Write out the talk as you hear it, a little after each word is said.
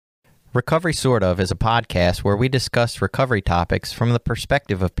Recovery Sort Of is a podcast where we discuss recovery topics from the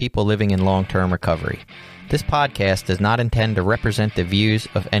perspective of people living in long-term recovery. This podcast does not intend to represent the views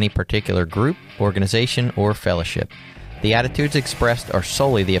of any particular group, organization, or fellowship. The attitudes expressed are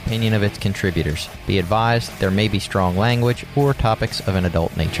solely the opinion of its contributors. Be advised, there may be strong language or topics of an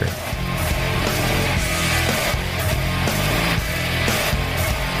adult nature.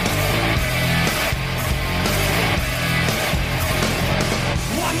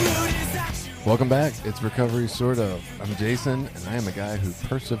 Welcome back. It's Recovery Sort Of. I'm Jason, and I am a guy who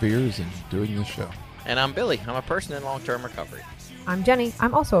perseveres in doing this show. And I'm Billy. I'm a person in long-term recovery. I'm Jenny.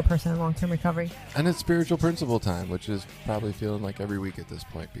 I'm also a person in long-term recovery. And it's Spiritual Principle time, which is probably feeling like every week at this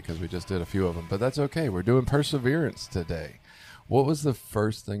point because we just did a few of them. But that's okay. We're doing perseverance today. What was the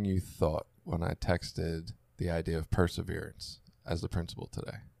first thing you thought when I texted the idea of perseverance as the principle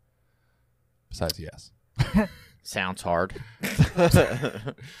today? Besides yes. Sounds hard.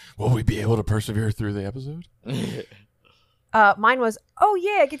 Will we be able to persevere through the episode? Mine was, oh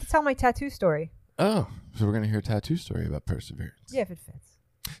yeah, I get to tell my tattoo story. Oh, so we're going to hear a tattoo story about perseverance. Yeah, if it fits.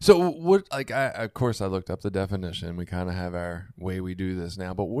 So what, of course I looked up the definition. We kind of have our way we do this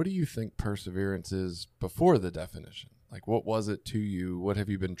now, but what do you think perseverance is before the definition? Like, what was it to you? What have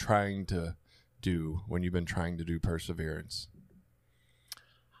you been trying to do when you've been trying to do perseverance?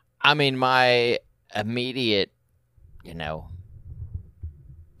 I mean, my immediate,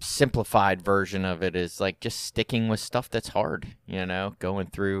 simplified version of it is like just sticking with stuff that's hard, going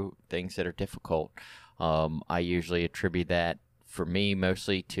through things that are difficult. I usually attribute that for me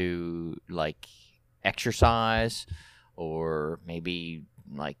mostly to like exercise or maybe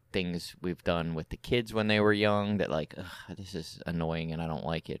like things we've done with the kids when they were young that like, this is annoying and I don't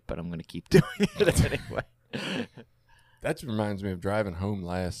like it, but I'm going to keep doing it anyway. That reminds me of driving home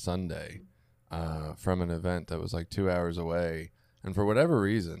last Sunday from an event that was like 2 hours away. And for whatever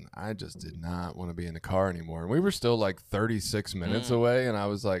reason, I just did not want to be in the car anymore. And we were still like 36 minutes away. And I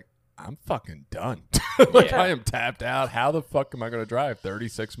was like, I'm fucking done. I am tapped out. How the fuck am I going to drive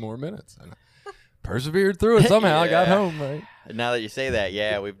 36 more minutes? And I persevered through it somehow. I got home, right? Now that you say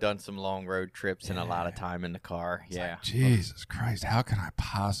that, we've done some long road trips and a lot of time in the car. It's like, Jesus Christ, how can I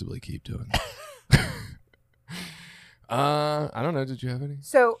possibly keep doing that? I don't know. Did you have any?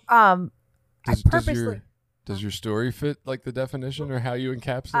 So, Does your story fit like the definition or how you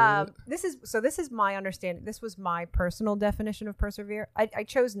encapsulate it? This is my understanding. This was my personal definition of persevere. I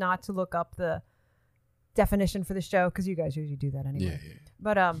chose not to look up the definition for the show because you guys usually do that anyway. Yeah.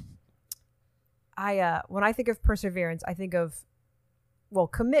 But when I think of perseverance, I think of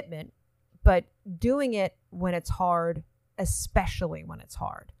commitment, but doing it when it's hard, especially when it's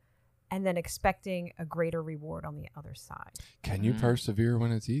hard, and then expecting a greater reward on the other side. Can you persevere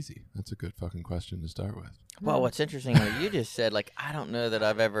when it's easy? That's a good fucking question to start with. Well, what's interesting, what you just said, like, I don't know that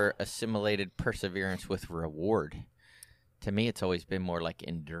I've ever assimilated perseverance with reward. To me, it's always been more like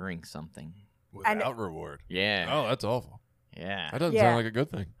enduring something. Without reward? Yeah. Oh, that's awful. Yeah. That doesn't sound like a good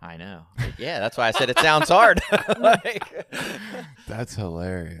thing. I know. Yeah, that's why I said it sounds hard. That's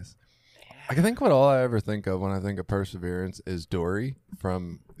hilarious. I think what all I ever think of when I think of perseverance is Dory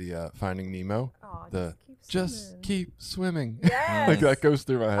from the Finding Nemo. Oh, just keep swimming. Yes. Like that goes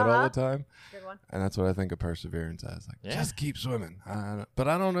through my head all the time. Good one. And that's what I think of perseverance as. Like, just keep swimming. But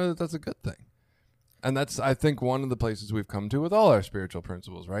I don't know that that's a good thing. And that's, I think, one of the places we've come to with all our spiritual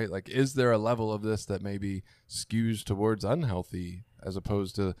principles, right? Like, is there a level of this that maybe skews towards unhealthy as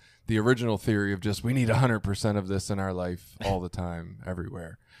opposed to the original theory of just we need 100% of this in our life all the time,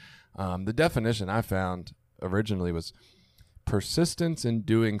 everywhere? The definition I found originally was persistence in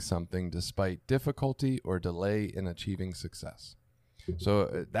doing something despite difficulty or delay in achieving success.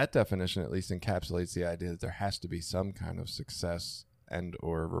 So that definition at least encapsulates the idea that there has to be some kind of success and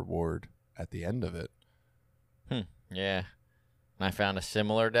or reward at the end of it. Yeah. I found a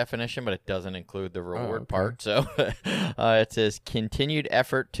similar definition, but it doesn't include the reward part. So it says continued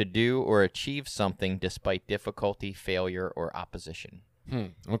effort to do or achieve something despite difficulty, failure, or opposition.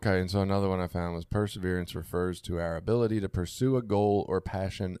 Okay, and so another one I found was perseverance refers to our ability to pursue a goal or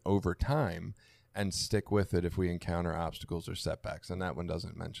passion over time and stick with it if we encounter obstacles or setbacks. And that one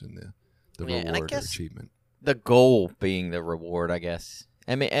doesn't mention the reward or achievement. The goal being the reward, I guess.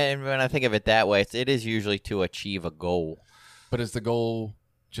 I mean, and when I think of it that way, it is usually to achieve a goal. But is the goal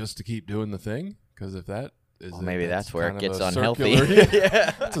just to keep doing the thing? Because if that is maybe that's where it gets unhealthy.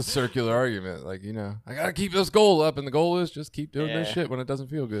 It's a circular argument. Like, I got to keep this goal up, and the goal is just keep doing this shit when it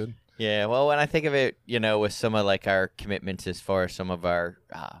doesn't feel good. Yeah, well, when I think of it, with some of like our commitments as far as some of our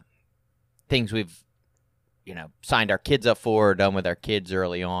things we've, signed our kids up for or done with our kids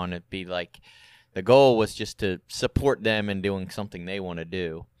early on, it'd be like the goal was just to support them in doing something they want to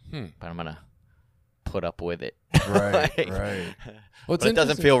do. but I'm gonna put up with it. Right, Like, right. Well, but it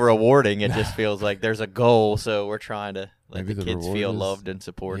doesn't feel rewarding. It just feels like there's a goal, so we're trying to let Maybe the the kids reward feel is- loved and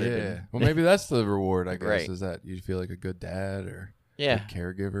supported. Yeah. And, Well, maybe that's the reward, I guess, Right. is that you feel like a good dad or yeah. good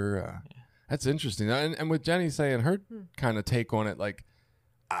caregiver. That's interesting. And with Jenny saying her kind of take on it, like,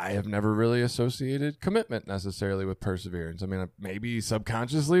 I have never really associated commitment necessarily with perseverance. I mean, maybe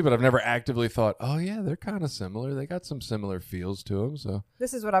subconsciously, but I've never actively thought, oh, yeah, they're kind of similar. They got some similar feels to them. So,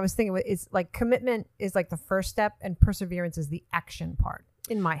 This is what I was thinking. Is like commitment is like the first step, and perseverance is the action part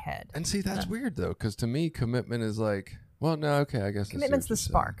in my head. and see, that's weird, though, because to me, commitment is like, well, no, okay, I guess I see Commitment's what the you're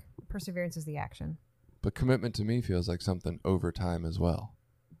saying. spark. Perseverance is the action. But commitment to me feels like something over time as well.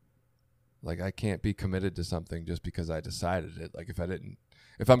 Like I can't be committed to something just because I decided it. Like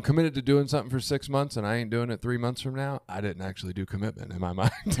if I'm committed to doing something for 6 months and I ain't doing it 3 months from now, I didn't actually do commitment in my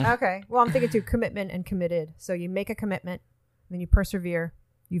mind. Okay. Well, I'm thinking too commitment and committed. So you make a commitment, then you persevere.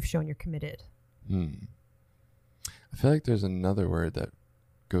 You've shown you're committed. I feel like there's another word that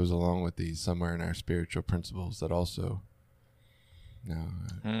goes along with these somewhere in our spiritual principles that also. No. I don't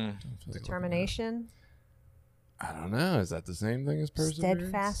feel like looking it up. Determination, I don't know. Is that the same thing as perseverance?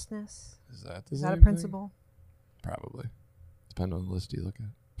 steadfastness. Is that the Is same that a thing? principle? Probably. Depend on the list you look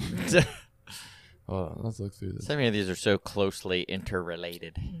at. Hold on, let's look through this. So many of these are so closely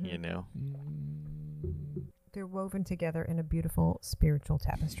interrelated, you know. They're woven together in a beautiful spiritual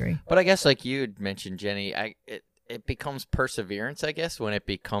tapestry. But I guess, like you had mentioned, Jenny, it becomes perseverance, I guess, when it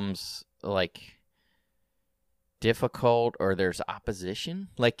becomes like difficult or there's opposition.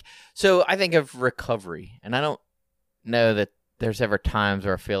 Like, so I think of recovery, and I don't know that there's ever times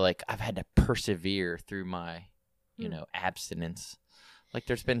where I feel like I've had to persevere through my, you know, abstinence. Like,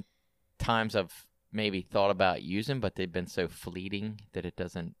 there's been times I've maybe thought about using, but they've been so fleeting that it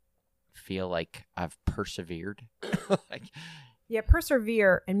doesn't feel like I've persevered. Like, Yeah,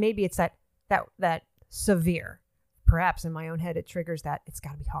 persevere, and maybe it's that severe. Perhaps in my own head, it triggers that it's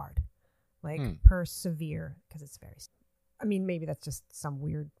got to be hard. Like persevere, because it's very. I mean, maybe that's just some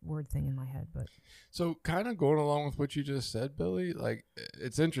weird word thing in my head, but So, kind of going along with what you just said, Billy, like,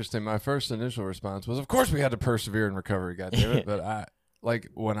 it's interesting. My first initial response was, of course we had to persevere in recovery, goddammit. But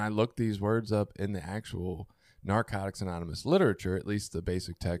when I looked these words up in the actual Narcotics Anonymous literature, at least the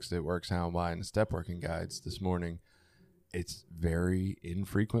basic text at Works How and Why and the Step Working Guides this morning, it's very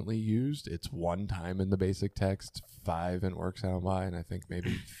infrequently used. It's one time in the basic text, 5 in Works How and Why, and I think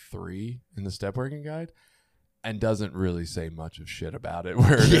maybe 3 in the Step Working Guide. And doesn't really say much of shit about it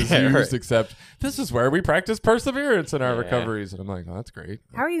where it is used, right. except this is where we practice perseverance in our recoveries. And I'm like, oh, that's great.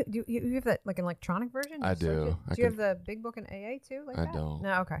 how are you? Do you have that like an electronic version? I You search do. it? I Do you can- have the Big Book in AA too? Like I that? don't.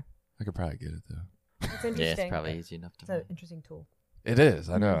 No, okay. I could probably get it though. It's yeah, interesting. it's probably easy enough to It's an interesting tool. It is,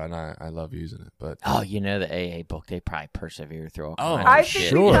 I know, and I love using it. But Oh, you know, the AA book, they probably persevere through all Oh, kinds I of think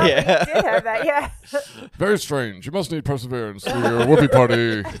shit. we sure. probably Yeah. did have that. Yeah. very strange. You must need perseverance through your whoopee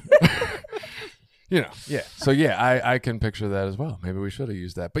party. Yeah. So I can picture that as well. Maybe we should have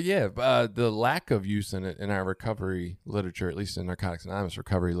used that. But yeah, the lack of use in it in our recovery literature, at least in Narcotics Anonymous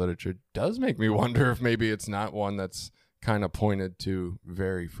recovery literature, does make me wonder if maybe it's not one that's kind of pointed to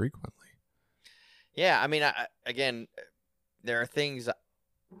very frequently. Yeah, I mean, again, there are things,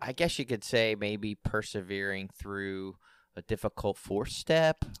 I guess you could say maybe persevering through a difficult 4th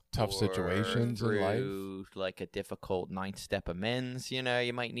step. Tough or situations in life. through, like a difficult 9th step amends, you know,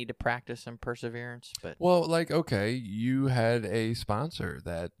 you might need to practice some perseverance. But Well, like, okay, you had a sponsor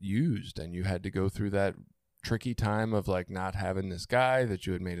that used and you had to go through that tricky time of like not having this guy that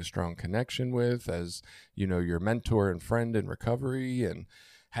you had made a strong connection with as, you know, your mentor and friend in recovery, and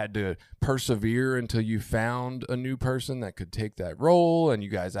had to persevere until you found a new person that could take that role and you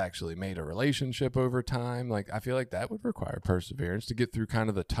guys actually made a relationship over time. Like, I feel like that would require perseverance to get through kind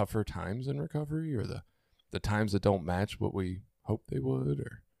of the tougher times in recovery, or the times that don't match what we hope they would.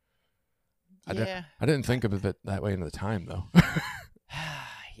 Or yeah. I didn't think of it that way in the time, though.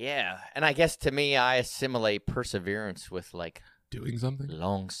 Yeah, and I guess to me, I assimilate perseverance with like Doing something.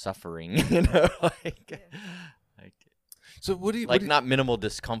 long suffering, you know, like So what do you like not minimal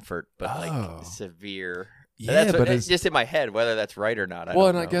discomfort, but Oh. like severe. Yeah, That's but it's just in my head whether that's right or not. Well, don't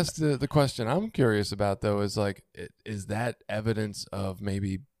and I know. guess the question I'm curious about though is like, is that evidence of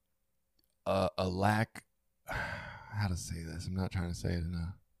maybe a lack? How to say this? I'm not trying to say it in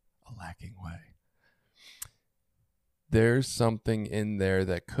a lacking way. There's something in there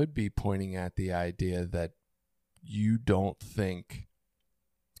that could be pointing at the idea that you don't think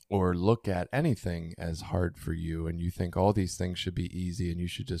or look at anything as hard for you, and you think all these things should be easy and you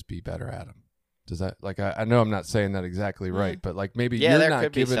should just be better at them. Does that, like, I know I'm not saying that exactly right, but like maybe Yeah, you're there not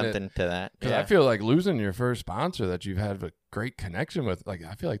could be giving something to that. Because Yeah. I feel like losing your first sponsor that you've had a great connection with, like,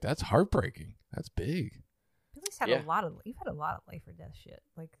 I feel like that's heartbreaking. That's big. Billy's had Yeah. you've had a lot of life or death shit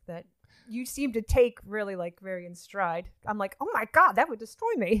like that. You seem to take really like very in stride. I'm like, oh my god, that would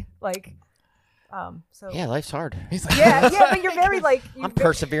destroy me. Like, so Yeah, life's hard. He's like, yeah, but you're very like I'm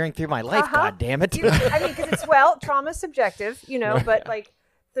persevering through my life. Uh-huh. God damn it! I mean, because it's trauma's subjective, but like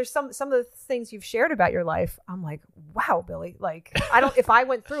there's some of the things you've shared about your life. I'm like, wow, Billy. Like, if I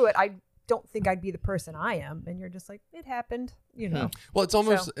went through it, I don't think I'd be the person I am. And you're just like, it happened, Well, it's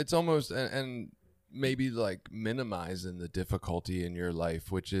almost, and maybe like minimizing the difficulty in your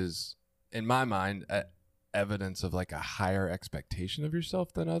life, which is, in my mind, evidence of like a higher expectation of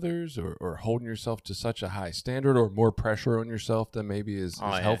yourself than others, or holding yourself to such a high standard, or more pressure on yourself than maybe is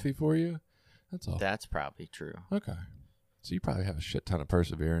healthy for you. That's all. That's probably true. Okay. So you probably have a shit ton of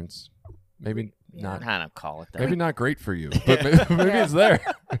perseverance. Maybe not. Kind of call it that. Maybe not great for you, but maybe it's there.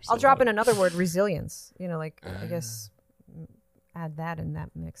 I'll drop in another word, resilience. I guess add that in that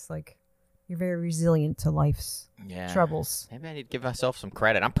mix. Like, you're very resilient to life's troubles. Maybe I need to give myself some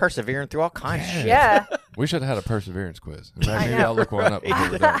credit. I'm persevering through all kinds of shit. Yeah. We should have had a perseverance quiz. In fact, I maybe know. I'll look one up before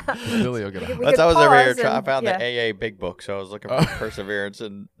we're done. Billy will get a We That's could I was over here. pause I and- found yeah. the AA Big Book, so I was looking for perseverance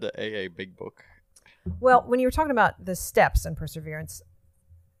in the AA Big Book. Well, when you were talking about the steps and perseverance,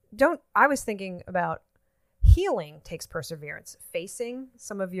 I was thinking about healing takes perseverance. Facing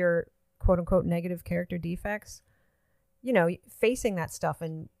some of your quote unquote negative character defects, facing that stuff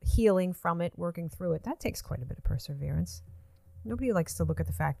and healing from it, working through it, that takes quite a bit of perseverance. Nobody likes to look at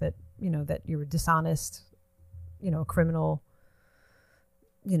the fact that, that you were dishonest, a criminal,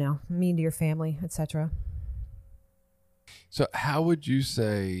 mean to your family, etc. So how would you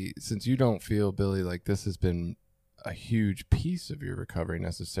say, since you don't feel, Billy, like this has been a huge piece of your recovery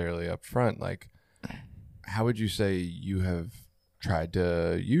necessarily up front, like how would you say you have tried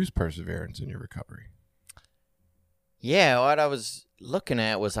to use perseverance in your recovery? Yeah, what I was looking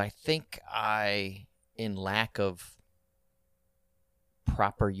at was I think in lack of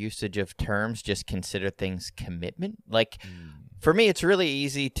proper usage of terms, just consider things commitment. Like, for me, it's really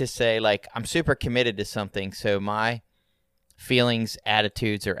easy to say, like, I'm super committed to something, so my feelings,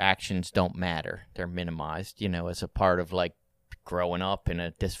 attitudes, or actions don't matter. They're minimized, as a part of, like, growing up in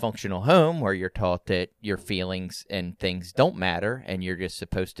a dysfunctional home where you're taught that your feelings and things don't matter, and you're just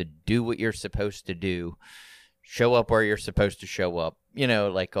supposed to do what you're supposed to do, show up where you're supposed to show up,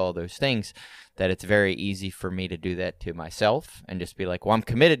 like all those things, that it's very easy for me to do that to myself and just be like, well, I'm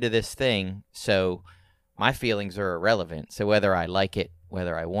committed to this thing, so my feelings are irrelevant. So whether I like it,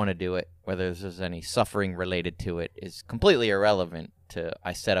 whether I want to do it, whether there's any suffering related to it is completely irrelevant to,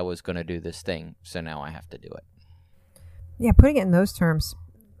 I said I was going to do this thing, so now I have to do it. Yeah, putting it in those terms,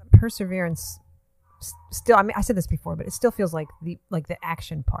 perseverance still, I mean, I said this before, but it still feels like the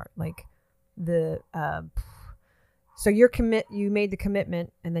action part, like so you made the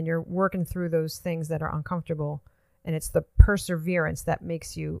commitment, and then you're working through those things that are uncomfortable, and it's the perseverance that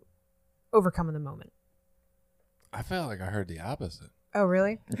makes you overcome in the moment. I felt like I heard the opposite. Oh,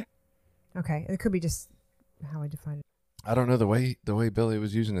 really? Okay, it could be just how I define it. I don't know, the way Billy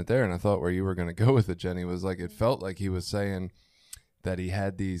was using it there, and I thought where you were going to go with it, Jenny, was like it felt like he was saying that he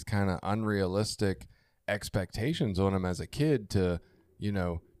had these kind of unrealistic expectations on him as a kid to,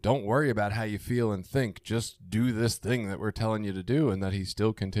 don't worry about how you feel and think, just do this thing that we're telling you to do, and that he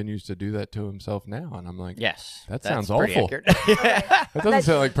still continues to do that to himself now. And I'm like, Yes. that that's sounds pretty awful. accurate. That doesn't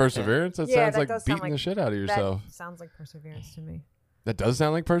sound like perseverance. That Yeah, sounds that like does sound beating like- the shit out of yourself. That sounds like perseverance to me. That does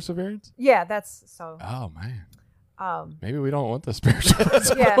sound like perseverance? Yeah, that's so. Oh, man. Um, Maybe we don't want the spiritual.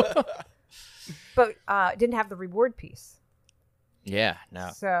 yeah, but didn't have the reward piece. Yeah, no.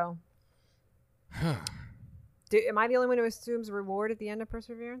 So, am I the only one who assumes reward at the end of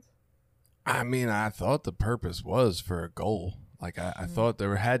perseverance? I mean, I thought the purpose was for a goal. Like, I thought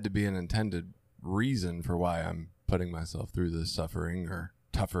there had to be an intended reason for why I'm putting myself through this suffering or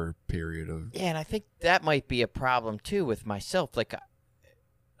tougher period of... Yeah, and I think that might be a problem, too, with myself. Like,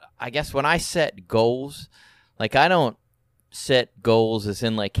 I guess when I set goals, like, I don't set goals as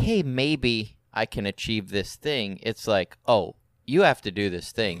in, like, hey, maybe I can achieve this thing. It's like, oh, you have to do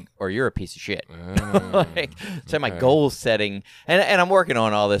this thing or you're a piece of shit. So my goal setting, and I'm working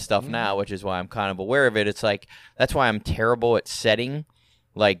on all this stuff now, which is why I'm kind of aware of it. It's like, that's why I'm terrible at setting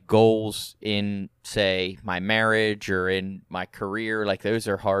like goals in, say, my marriage or in my career. Like, those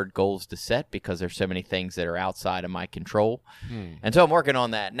are hard goals to set because there's so many things that are outside of my control. And so I'm working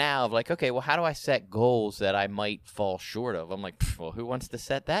on that now of like, okay, well, how do I set goals that I might fall short of? I'm like, well, who wants to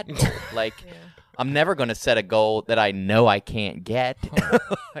set that goal? Like, I'm never going to set a goal that I know I can't get.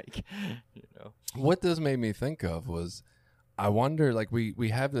 Like, What this made me think of was, I wonder, like, we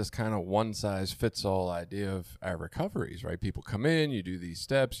have this kind of one size fits all idea of our recoveries, right? People come in, you do these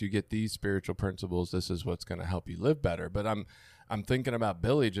steps, you get these spiritual principles. This is what's going to help you live better. But I'm thinking about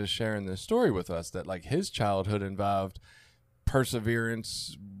Billy just sharing this story with us, that like his childhood involved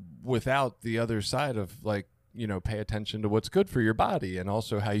perseverance without the other side of, like, you know, pay attention to what's good for your body and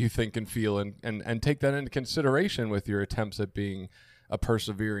also how you think and feel, and take that into consideration with your attempts at being a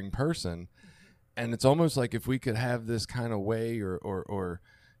persevering person. And it's almost like if we could have this kind of way or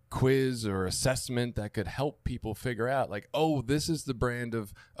quiz or assessment that could help people figure out, like, oh, this is the brand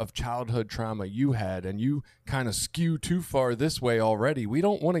of childhood trauma you had, and you kind of skew too far this way already. We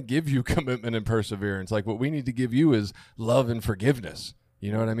don't want to give you commitment and perseverance. Like, what we need to give you is love and forgiveness.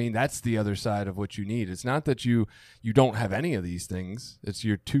 You know what I mean? That's the other side of what you need. It's not that you don't have any of these things. It's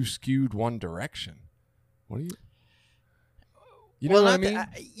you're too skewed one direction. What do you... You know what I mean?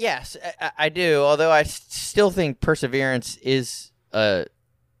 Yes, I do. Although I still think perseverance is a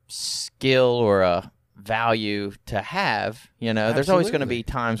skill or a value to have. You know, there's always going to be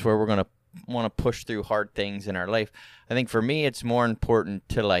times where we're going to want to push through hard things in our life. I think for me, it's more important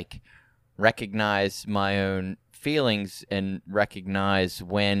to like recognize my own feelings and recognize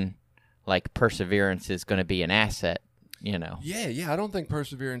when like perseverance is going to be an asset. You know? Yeah. I don't think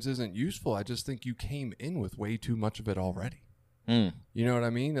perseverance isn't useful. I just think you came in with way too much of it already. You know what I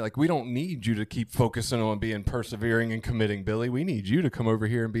mean? Like, we don't need you to keep focusing on being persevering and committing, Billy. We need you to come over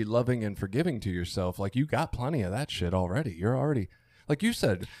here and be loving and forgiving to yourself. Like, you got plenty of that shit already. You're already, like you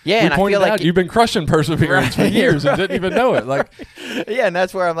said. Yeah, and I feel like you've been crushing perseverance for years and didn't even know it. Like, yeah, and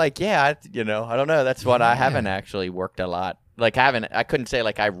that's where I'm like, I don't know. That's what I haven't actually worked a lot. Like, I couldn't say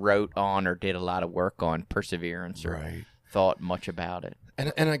like I wrote on or did a lot of work on perseverance or thought much about it.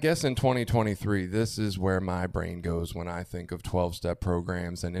 And I guess in 2023, this is where my brain goes when I think of 12-step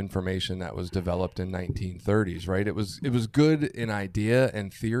programs and information that was developed in 1930s, right? It was good in idea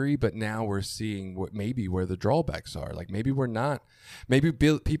and theory, but now we're seeing where the drawbacks are. Like, maybe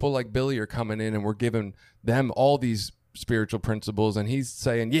people like Billy are coming in and we're giving them all these spiritual principles, and he's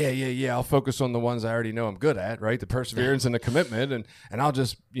saying, yeah, I'll focus on the ones I already know I'm good at, right? The perseverance and the commitment, and I'll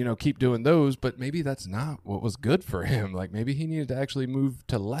just, keep doing those. But maybe that's not what was good for him. Like, maybe he needed to actually move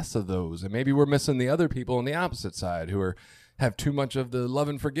to less of those, and maybe we're missing the other people on the opposite side who have too much of the love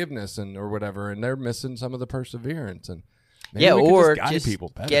and forgiveness or whatever, and they're missing some of the perseverance. And maybe we or could just guide just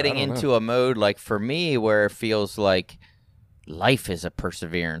people better. Getting into a mode, like for me, where it feels like life is a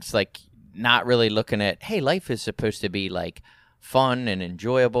perseverance, like not really looking at, hey, life is supposed to be like fun and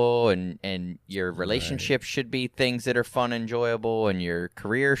enjoyable, and your relationship should be things that are fun and enjoyable, and your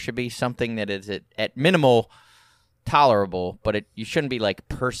career should be something that is at minimal tolerable, but you shouldn't be like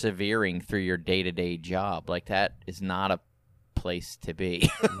persevering through your day-to-day job. Like, that is not a place to be.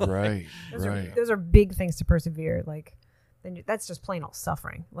 Right. Those are big things to persevere. Like, that's just plain old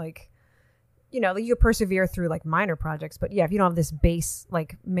suffering. Like, you persevere through like minor projects, but yeah, if you don't have this base,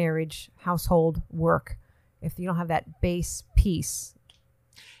 like marriage, household, work, if you don't have that base piece.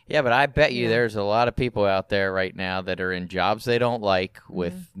 Yeah, but I bet you there's a lot of people out there right now that are in jobs they don't like,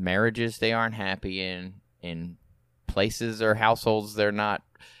 with marriages they aren't happy in places or households they're not,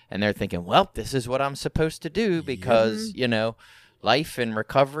 and they're thinking, well, this is what I'm supposed to do because, life and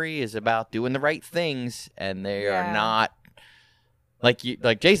recovery is about doing the right things, and they are not. Like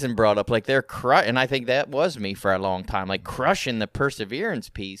Jason brought up, like they're and I think that was me for a long time, like crushing the perseverance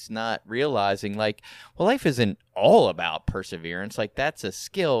piece, not realizing like, well, life isn't all about perseverance. Like, that's a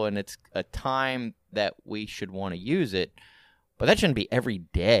skill, and it's a time that we should want to use it, but that shouldn't be every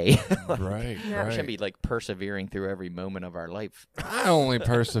day. Right. We shouldn't be like persevering through every moment of our life. I only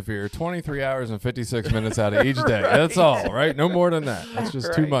persevere 23 hours and 56 minutes out of each day. That's all, right? No more than that. That's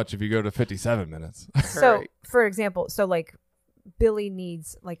just too much if you go to 57 minutes. So, for example, like, Billy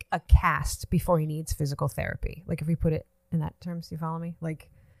needs like a cast before he needs physical therapy. Like, if we put it in that terms, do you follow me?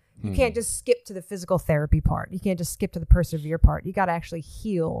 Like, you can't just skip to the physical therapy part. You can't just skip to the persevere part. You got to actually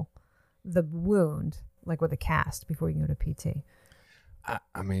heal the wound, like with a cast, before you can go to PT.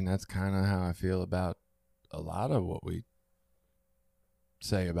 I mean, that's kind of how I feel about a lot of what we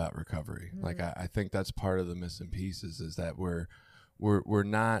say about recovery. Like, I think that's part of the missing pieces, is that we're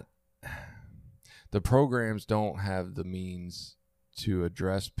not. The programs don't have the means to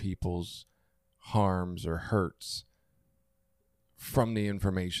address people's harms or hurts from the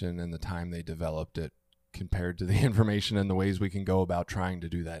information and the time they developed it compared to the information and the ways we can go about trying to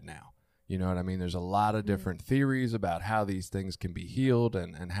do that now. You know what I mean? There's a lot of different theories about how these things can be healed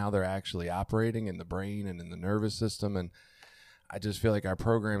and how they're actually operating in the brain and in the nervous system. And I just feel like our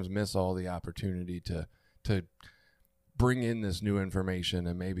programs miss all the opportunity to bring in this new information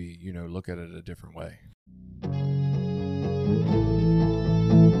and maybe, look at it a different way.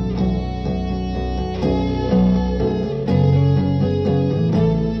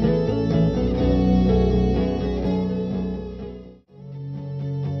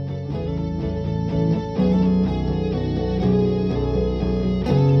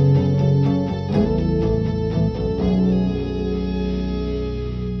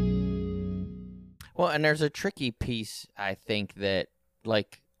 Well, and there's a tricky piece, I think, that,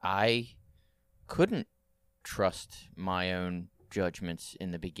 like, I couldn't trust my own judgments in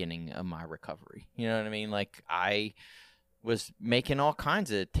the beginning of my recovery. You know what I mean? Like, I was making all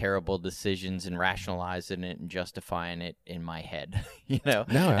kinds of terrible decisions and rationalizing it and justifying it in my head, No,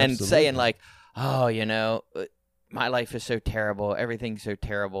 and absolutely. saying, like, oh, my life is so terrible, everything's so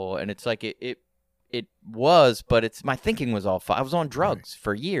terrible, and it's like it was, but my thinking was all I was on drugs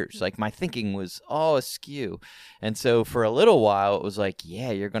for years. Like, my thinking was all askew. And so for a little while, it was like,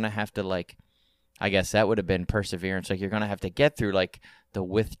 yeah, you're going to have to, like, I guess that would have been perseverance. Like, you're going to have to get through, like, the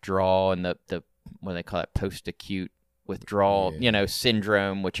withdrawal and the what do they call it, post-acute withdrawal,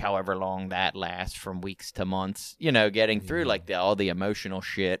 syndrome, which however long that lasts, from weeks to months, getting through, like, all the emotional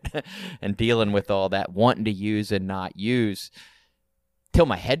shit and dealing with all that, wanting to use and not use, till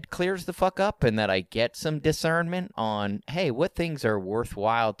my head clears the fuck up and that I get some discernment on, hey, what things are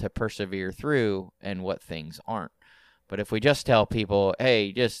worthwhile to persevere through and what things aren't. But if we just tell people,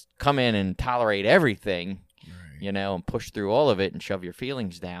 hey, just come in and tolerate everything, and push through all of it and shove your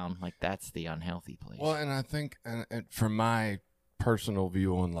feelings down, like, that's the unhealthy place. Well, and I think, and from my personal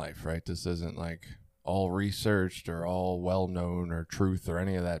view on life, right, this isn't like all researched or all well-known or truth or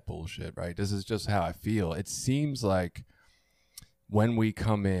any of that bullshit, right? This is just how I feel. It seems like when we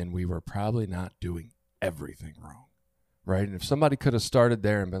come in, we were probably not doing everything wrong, right? And if somebody could have started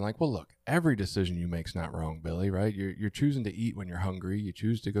there and been like, well, look, every decision you make's not wrong, Billy, right? You're choosing to eat when you're hungry. You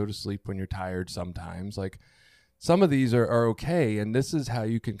choose to go to sleep when you're tired sometimes. Like, some of these are okay, and this is how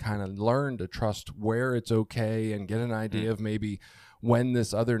you can kind of learn to trust where it's okay and get an idea of maybe when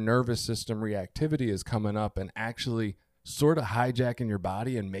this other nervous system reactivity is coming up and actually sort of hijacking your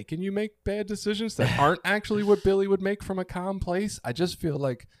body and making you make bad decisions that aren't actually what Billy would make from a calm place. I just feel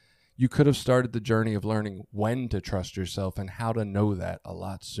like you could have started the journey of learning when to trust yourself and how to know that a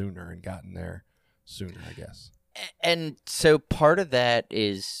lot sooner and gotten there sooner, I guess. And so part of that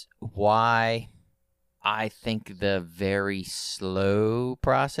is why I think the very slow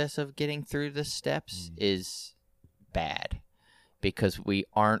process of getting through the steps is bad, because we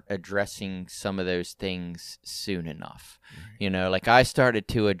aren't addressing some of those things soon enough. Like, I started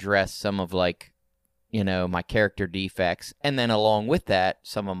to address some of, like, my character defects, and then along with that,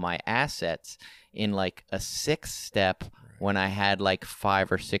 some of my assets in, like, a 6th step when I had, like,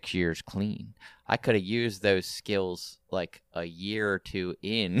 5 or 6 years clean. I could have used those skills, like, a year or two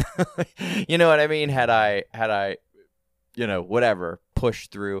in, you know what I mean? Had I, whatever,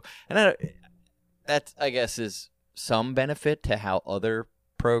 pushed through. And that, I guess, is some benefit to how other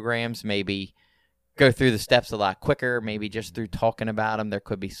programs maybe go through the steps a lot quicker, maybe just through talking about them. There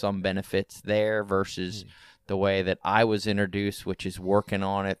could be some benefits there versus the way that I was introduced, which is working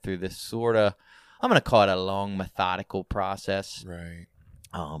on it through this sort of, I'm going to call it a long methodical process. Right.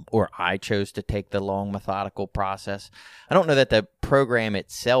 Or I chose to take the long methodical process. I don't know that the program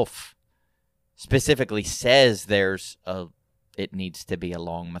itself specifically says it needs to be a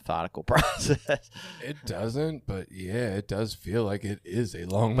long methodical process. It doesn't, but yeah, it does feel like it is a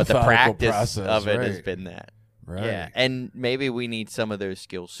long but methodical the practice process of it right. has been that. Right. Yeah, and maybe we need some of those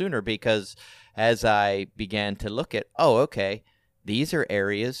skills sooner, because as I began to look at, okay, these are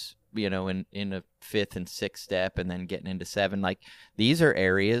areas, in a 5th and 6th step and then getting into 7, like, these are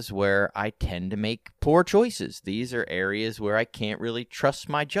areas where I tend to make poor choices. These are areas where I can't really trust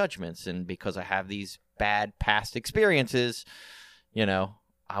my judgments, and because I have these bad past experiences,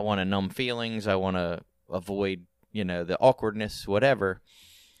 I want to numb feelings, I want to avoid, the awkwardness, whatever.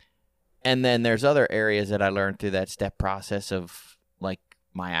 And then there's other areas that I learned through that step process of, like,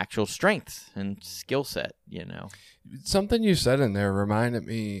 my actual strengths and skill set, Something you said in there reminded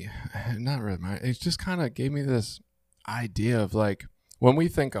me, it just kind of gave me this idea of, like, when we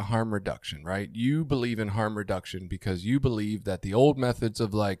think of harm reduction, right? You believe in harm reduction because you believe that the old methods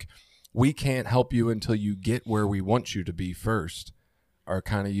of, like, we can't help you until you get where we want you to be first, are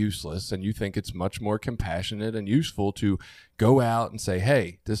kind of useless, and you think it's much more compassionate and useful to go out and say,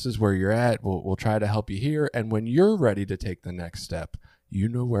 hey, this is where you're at, we'll try to help you here, and when you're ready to take the next step, you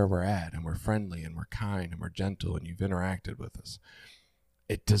know where we're at, and we're friendly, and we're kind, and we're gentle, and you've interacted with us.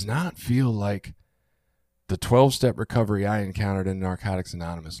 It does not feel like the 12-step recovery I encountered in Narcotics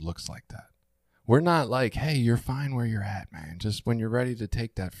Anonymous looks like that. we're not like, hey, you're fine where you're at, man. Just when you're ready to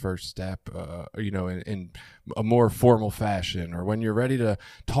take that first step, in a more formal fashion, or when you're ready to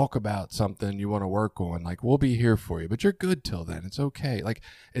talk about something you want to work on, like, we'll be here for you. But you're good till then. It's okay. Like,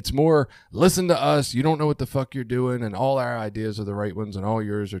 it's more, listen to us. You don't know what the fuck you're doing, and all our ideas are the right ones, and all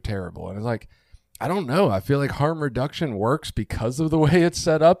yours are terrible. And it's like, I don't know. I feel like harm reduction works because of the way it's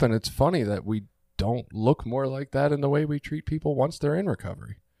set up, and it's funny that we don't look more like that in the way we treat people once they're in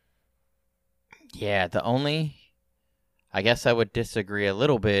recovery. Yeah, I guess I would disagree a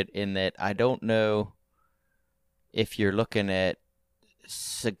little bit in that I don't know if you're looking at,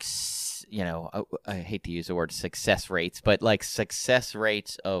 I hate to use the word success rates, but like success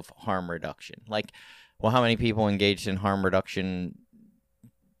rates of harm reduction. Like, well, how many people engaged in harm reduction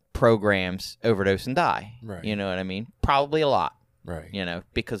programs overdose and die? Right. You know what I mean? Probably a lot. Right.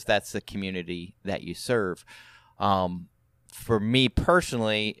 Because that's the community that you serve. For me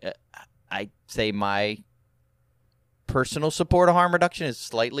personally, I'd say my personal support of harm reduction is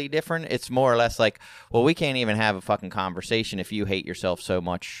slightly different. It's more or less like, well, we can't even have a fucking conversation if you hate yourself so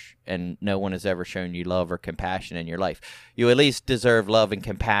much and no one has ever shown you love or compassion in your life. You at least deserve love and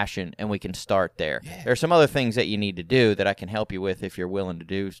compassion, and we can start there. Yeah. There are some other things that you need to do that I can help you with if you're willing to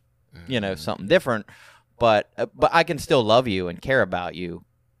do, something different. But I can still love you and care about you,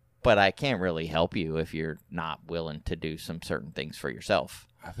 but I can't really help you if you're not willing to do some certain things for yourself.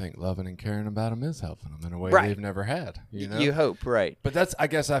 I think loving and caring about them is helping them in a way they've never had. You hope, right? But I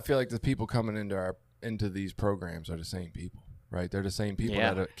guess I feel like the people coming into these programs are the same people, right? They're the same people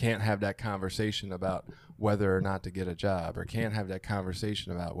that can't have that conversation about whether or not to get a job, or can't have that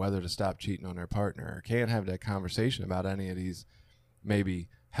conversation about whether to stop cheating on their partner, or can't have that conversation about any of these maybe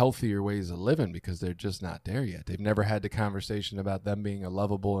healthier ways of living because they're just not there yet. They've never had the conversation about them being a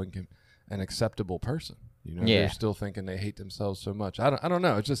lovable and an acceptable person. They're still thinking they hate themselves so much. I don't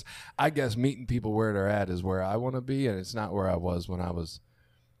know. It's just, I guess meeting people where they're at is where I want to be, and it's not where I was when I was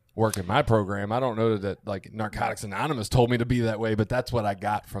working my program. I don't know that like Narcotics Anonymous told me to be that way, but that's what I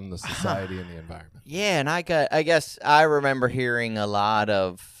got from the society and the environment. Yeah, and I guess I remember hearing a lot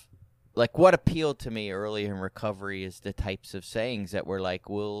of, like, what appealed to me early in recovery is the types of sayings that were like,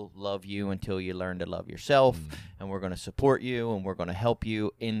 we'll love you until you learn to love yourself, and we're going to support you, and we're going to help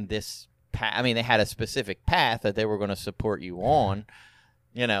you in this path. I mean, they had a specific path that they were going to support you on.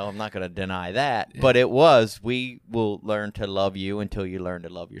 I'm not going to deny that. But it was, we will learn to love you until you learn to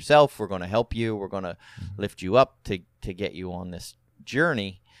love yourself. We're going to help you. We're going to lift you up to get you on this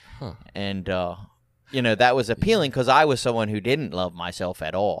journey. Huh. And, that was appealing because I was someone who didn't love myself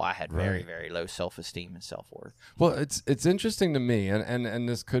at all. I had very, very low self-esteem and self-worth. Well, it's interesting to me, and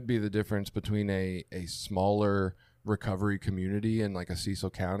this could be the difference between a smaller recovery community in like a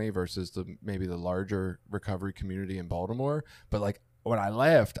Cecil County versus maybe the larger recovery community in Baltimore. But like when I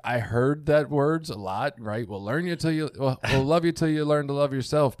left, I heard that words a lot, right? We'll love you till you learn to love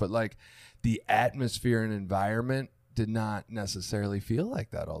yourself. But like the atmosphere and environment did not necessarily feel like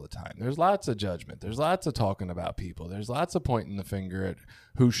that all the time. There's lots of judgment. There's lots of talking about people. There's lots of pointing the finger at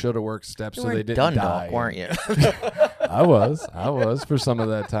who should have worked steps so they didn't die. Dundalk, weren't you? I was for some of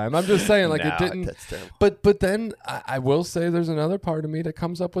that time. I'm just saying, like, it didn't. That's terrible. But then I will say there's another part of me that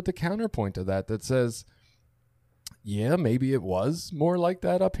comes up with the counterpoint to that says, yeah, maybe it was more like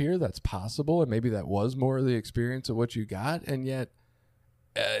that up here. That's possible, and maybe that was more of the experience of what you got, and yet.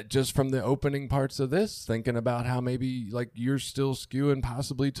 Just from the opening parts of this, thinking about how maybe like you're still skewing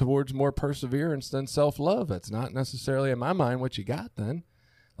possibly towards more perseverance than self-love. That's not necessarily in my mind what you got then.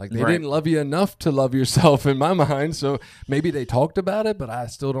 Like they didn't love you enough to love yourself in my mind. So maybe they talked about it, but I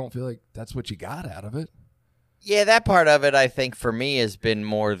still don't feel like that's what you got out of it. Yeah, that part of it, I think for me has been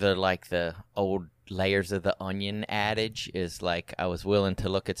more the old layers of the onion adage is like I was willing to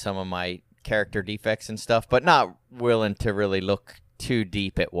look at some of my character defects and stuff, but not willing to really look too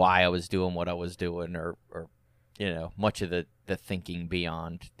deep at why I was doing what I was doing or much of the thinking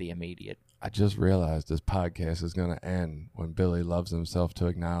beyond the immediate. I just realized this podcast is going to end when Billy loves himself to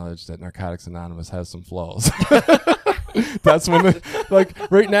acknowledge that Narcotics Anonymous has some flaws. That's when,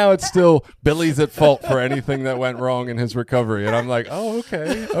 right now it's still Billy's at fault for anything that went wrong in his recovery. And I'm like, oh,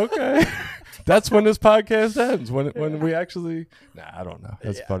 okay. That's when this podcast ends, when we actually, I don't know.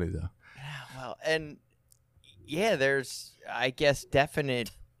 That's funny, though. Well, and yeah, there's, I guess,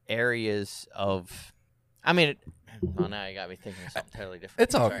 definite areas of, now you got me thinking of something totally different.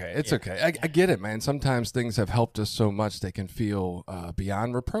 It's okay. It's okay. I get it, man. Sometimes things have helped us so much they can feel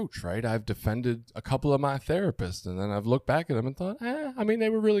beyond reproach, right? I've defended a couple of my therapists, and then I've looked back at them and thought, they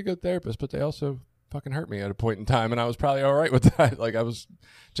were really good therapists, but they also fucking hurt me at a point in time, and I was probably all right with that. Like, I was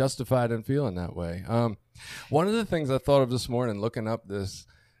justified in feeling that way. One of the things I thought of this morning, looking up this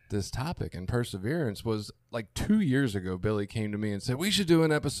this topic and perseverance was like 2 years ago. Billy came to me and said, we should do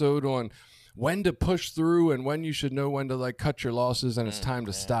an episode on when to push through and when you should know when to like cut your losses and it's time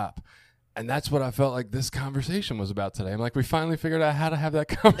to stop. And that's what I felt like this conversation was about today. I'm like, we finally figured out how to have that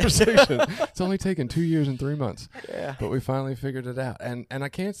conversation. It's only taken 2 years and 3 months, but we finally figured it out. And I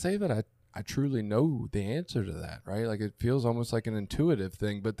can't say that I truly know the answer to that, right? Like it feels almost like an intuitive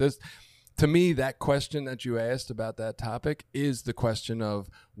thing. But this, to me, that question that you asked about that topic is the question of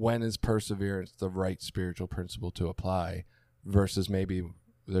when is perseverance the right spiritual principle to apply versus maybe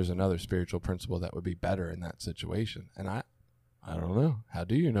there's another spiritual principle that would be better in that situation. And I don't know. How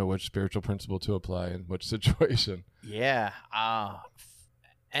do you know which spiritual principle to apply in which situation? Yeah.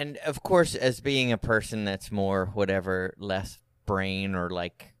 And of course, as being a person that's more whatever, less brain or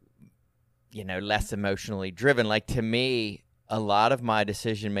like, you know, less emotionally driven, like to me, a lot of my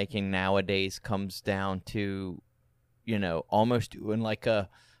decision making nowadays comes down to, you know, almost doing like a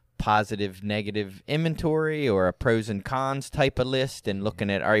positive negative inventory or a pros and cons type of list and looking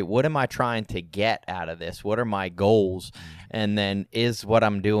at, all right, what am I trying to get out of this? What are my goals? And then is what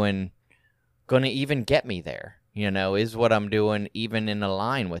I'm doing going to even get me there? You know, is what I'm doing even in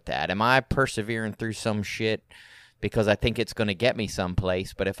line with that? Am I persevering through some shit because I think it's going to get me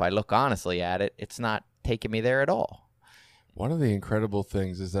someplace, but if I look honestly at it, it's not taking me there at all? One of the incredible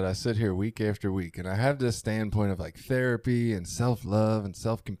things is that I sit here week after week and I have this standpoint of like therapy and self-love and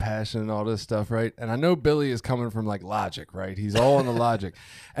self-compassion and all this stuff, right? And I know Billy is coming from like logic, right? He's all in the logic.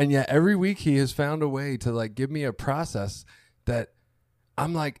 And yet every week he has found a way to like give me a process that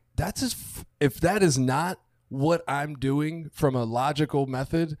I'm like, if that is not what I'm doing from a logical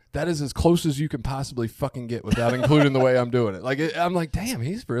method, that is as close as you can possibly fucking get without including the way I'm doing it. Like, I'm like, damn,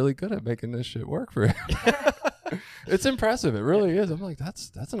 he's really good at making this shit work for him. It's impressive. It really is. I'm like,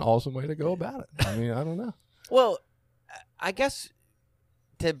 that's an awesome way to go about it. I mean, I don't know. Well, I guess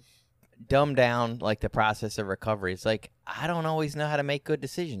to dumb down like the process of recovery, it's like I don't always know how to make good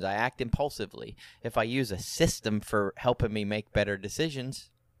decisions. I act impulsively. If I use a system for helping me make better decisions,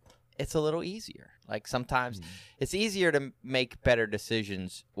 it's a little easier. Like sometimes it's easier to make better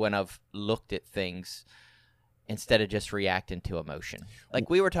decisions when I've looked at things instead of just reacting to emotion. Like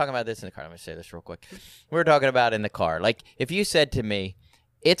we were talking about this in the car. Let me say this real quick. We were talking about in the car. Like if you said to me,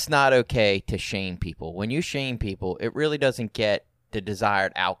 it's not okay to shame people. When you shame people, it really doesn't get the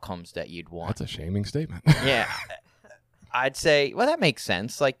desired outcomes that you'd want. That's a shaming statement. Yeah. I'd say, well, that makes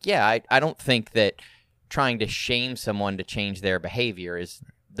sense. Like, yeah, I don't think that trying to shame someone to change their behavior is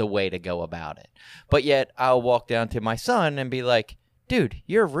the way to go about it. But yet I'll walk down to my son and be like, dude,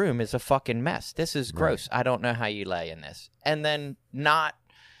 your room is a fucking mess. This is gross. Right. I don't know how you lay in this. And then not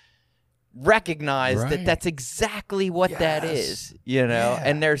recognize that that's exactly what that is, you know? Yeah.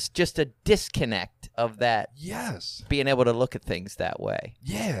 And there's just a disconnect of that. Yes. Being able to look at things that way.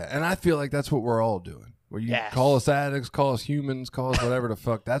 Yeah. And I feel like that's what we're all doing. Where you call us addicts, call us humans, call us whatever the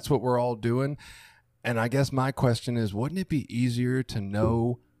fuck. That's what we're all doing. And I guess my question is, wouldn't it be easier to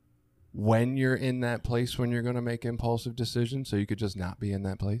know when you're in that place when you're going to make impulsive decisions so you could just not be in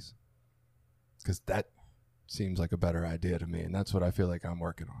that place? Because that seems like a better idea to me. And that's what I feel like I'm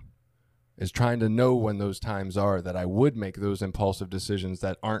working on, is trying to know when those times are that I would make those impulsive decisions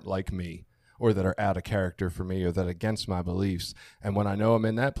that aren't like me or that are out of character for me or that are against my beliefs. And when I know I'm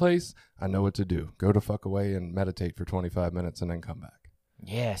in that place, I know what to do. Go the fuck away and meditate for 25 minutes and then come back.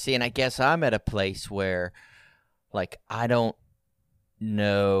 Yeah, see, and I guess I'm at a place where, like, I don't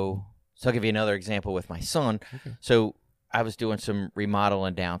know. So I'll give you another example with my son. Okay. So I was doing some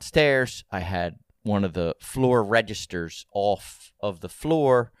remodeling downstairs. I had one of the floor registers off of the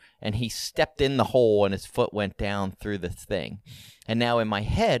floor, and he stepped in the hole, and his foot went down through the thing. And now in my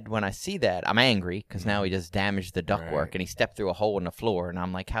head, when I see that, I'm angry because now he just damaged the ductwork, and he stepped through a hole in the floor. And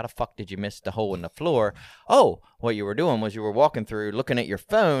I'm like, how the fuck did you miss the hole in the floor? Oh, what you were doing was you were walking through, looking at your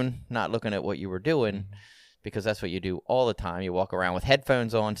phone, not looking at what you were doing, because that's what you do all the time. You walk around with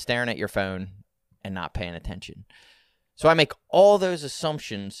headphones on, staring at your phone, and not paying attention. So I make all those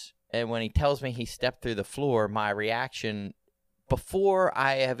assumptions, and when he tells me he stepped through the floor, my reaction, before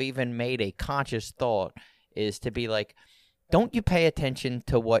I have even made a conscious thought, is to be like, don't you pay attention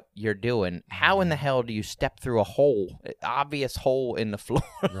to what you're doing? How in the hell do you step through a hole, obvious hole in the floor?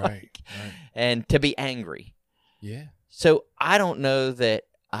 Right. And to be angry. Yeah. So I don't know that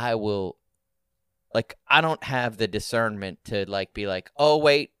I will, like, I don't have the discernment to, like, be like, oh,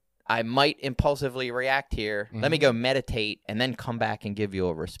 wait, I might impulsively react here. Let me go meditate and then come back and give you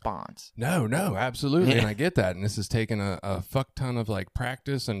a response. No, absolutely. And I get that. And this has taken a fuck ton of like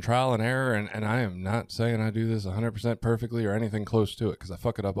practice and trial and error. And I am not saying I do this 100% perfectly or anything close to it because I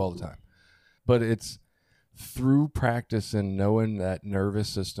fuck it up all the time. But it's through practice and knowing that nervous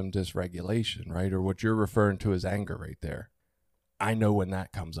system dysregulation, right? Or what you're referring to as anger right there. I know when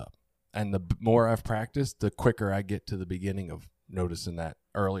that comes up. And the more I've practiced, the quicker I get to the beginning of noticing that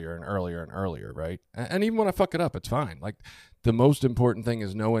earlier and earlier and earlier, right? And even when I fuck it up, it's fine. Like, the most important thing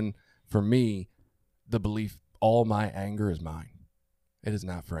is knowing, for me, the belief all my anger is mine. It is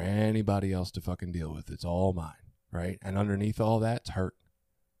not for anybody else to fucking deal with. It's all mine, right? And underneath all that's hurt.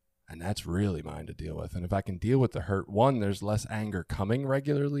 And that's really mine to deal with. And if I can deal with the hurt, one, there's less anger coming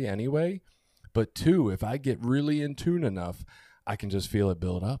regularly anyway. But two, if I get really in tune enough, I can just feel it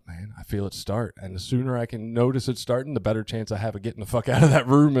build up, man. I feel it start. And the sooner I can notice it starting, the better chance I have of getting the fuck out of that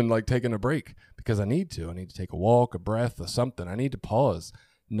room and like taking a break, because I need to. I need to take a walk, a breath, or something. I need to pause.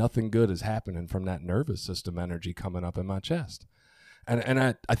 Nothing good is happening from that nervous system energy coming up in my chest. And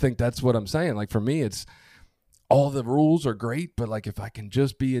I think that's what I'm saying. Like, for me, it's all the rules are great, but like, if I can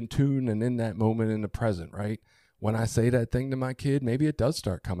just be in tune and in that moment in the present, right? When I say that thing to my kid, maybe it does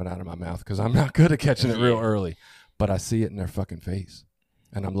start coming out of my mouth because I'm not good at catching it real early. But I see it in their fucking face.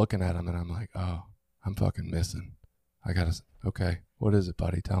 And I'm looking at them and I'm like, oh, I'm fucking missing. Okay, what is it,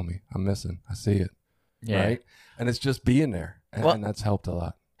 buddy? Tell me. I'm missing. I see it. Yeah. Right? And it's just being there. And that's helped a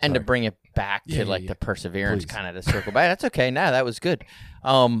lot. And to bring it back to the perseverance, kind of to circle back. That's okay. No, that was good.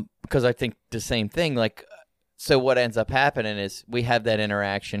 Because I think the same thing, like, so what ends up happening is we have that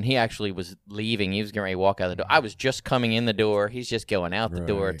interaction. He actually was leaving. He was getting ready to walk out the door. I was just coming in the door. He's just going out the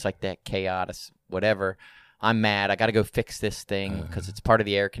door. It's like that chaotic whatever. I'm mad. I got to go fix this thing because it's part of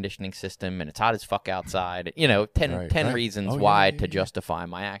the air conditioning system and it's hot as fuck outside. 10 reasons why to justify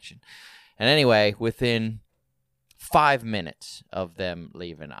my action. And anyway, within 5 minutes of them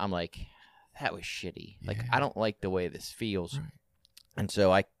leaving, I'm like, that was shitty. Yeah. Like, I don't like the way this feels. Right. And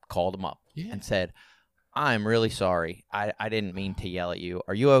so I called him up and said, I'm really sorry. I didn't mean to yell at you.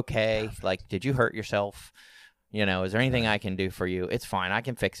 Are you okay? Perfect. Like, did you hurt yourself? Is there anything I can do for you? It's fine. I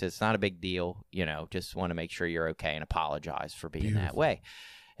can fix it. It's not a big deal. Just want to make sure you're okay and apologize for being that way.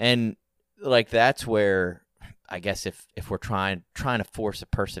 And like, that's where I guess if we're trying to force a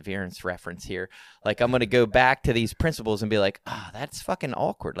perseverance reference here, like, I'm going to go back to these principles and be like, that's fucking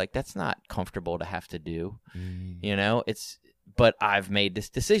awkward. Like, that's not comfortable to have to do. But I've made this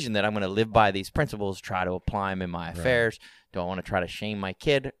decision that I'm going to live by these principles, try to apply them in my affairs. Do I want to try to shame my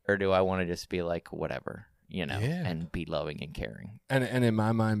kid, or do I want to just be like, whatever? And be loving and caring. And in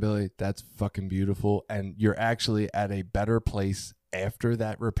my mind, Billy, that's fucking beautiful. And you're actually at a better place after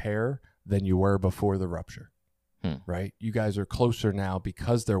that repair than you were before the rupture, right? You guys are closer now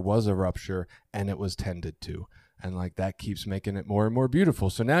because there was a rupture and it was tended to. And like, that keeps making it more and more beautiful.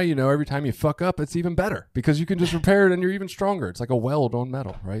 So now, every time you fuck up, it's even better because you can just repair it and you're even stronger. It's like a weld on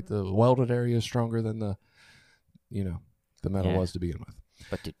metal, right? The welded area is stronger than the metal was to begin with.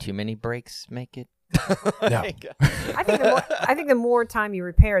 But do too many breaks make it? No. I think the more time you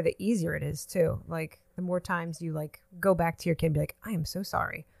repair, the easier it is too. Like, the more times you like go back to your kid and be like, I am so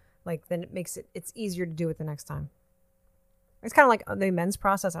sorry. Like, then it's easier to do it the next time. It's kind of like the amends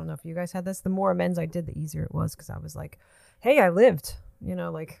process. I don't know if you guys had this. The more amends I did, the easier it was because I was like, hey, I lived.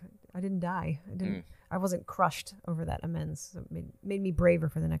 Like, I didn't die. I wasn't crushed over that amends. So it made me braver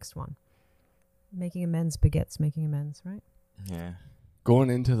for the next one. Making amends begets making amends, right? Yeah.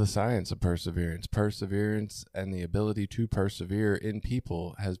 Going into the science of perseverance and the ability to persevere in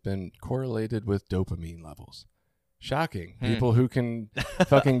people has been correlated with dopamine levels. Shocking. People who can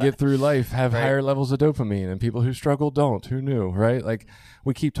fucking get through life have higher levels of dopamine, and people who struggle don't. Who knew, right? Like,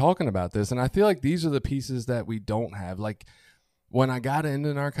 we keep talking about this, and I feel like these are the pieces that we don't have. Like, when I got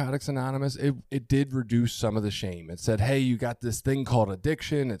into Narcotics Anonymous, it did reduce some of the shame. It said, hey, you got this thing called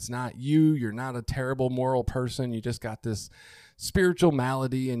addiction. It's not you. You're not a terrible moral person. You just got this spiritual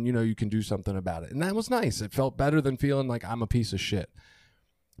malady, and, you can do something about it. And that was nice. It felt better than feeling like I'm a piece of shit.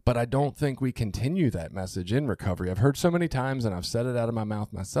 But I don't think we continue that message in recovery. I've heard so many times, and I've said it out of my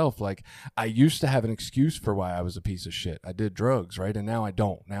mouth myself, like, I used to have an excuse for why I was a piece of shit. I did drugs, right? And now I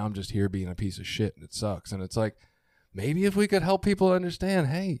don't. Now I'm just here being a piece of shit, and it sucks. And it's like, maybe if we could help people understand,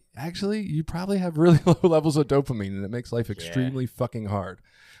 hey, actually, you probably have really low levels of dopamine, and it makes life extremely fucking hard.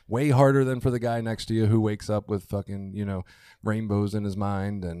 Way harder than for the guy next to you who wakes up with fucking, rainbows in his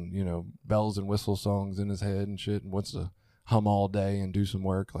mind and, bells and whistle songs in his head and shit and wants to hum all day and do some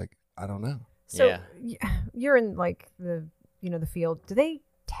work. Like, I don't know. So you're in like the field. Do they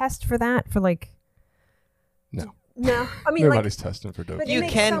test for that for like? No. I mean, nobody's testing for dopamine. You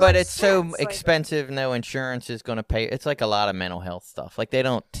can, but it's so expensive. No insurance is going to pay. It's like a lot of mental health stuff. Like,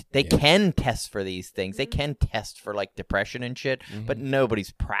 they can test for these things. They can test for like depression and shit, but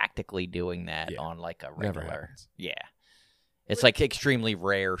nobody's practically doing that on like a regular. It's like extremely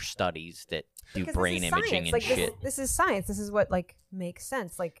rare studies that do Because brain this is imaging science. and Like, shit. This is science. This is what like makes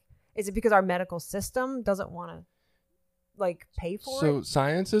sense. Like, is it because our medical system doesn't want to like pay for So it?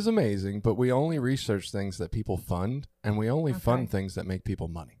 science is amazing, but we only research things that people fund, and we only fund things that make people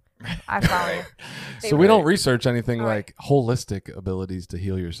money. I follow you. So we don't research anything All like holistic abilities to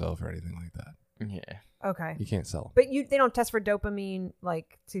heal yourself or anything like that. Yeah. Okay. You can't sell But they don't test for dopamine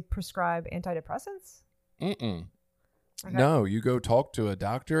like to prescribe antidepressants? them. Mm-mm. Okay. No, you go talk to a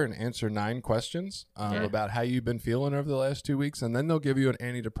doctor and answer 9 questions Yeah. about how you've been feeling over the last 2 weeks, and then they'll give you an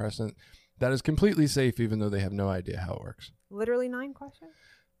antidepressant that is completely safe, even though they have no idea how it works. Literally 9 questions?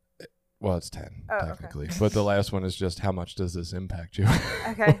 Well, it's 10 Oh, okay. technically, but the last one is just how much does this impact you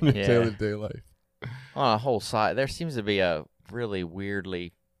Okay. in your Yeah. day-to-day life? On a whole side, there seems to be a really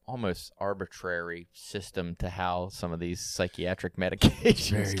weirdly, almost arbitrary system to how some of these psychiatric medications.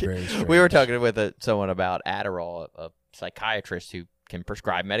 Very, very strange. We were talking with someone about Adderall, a psychiatrist who can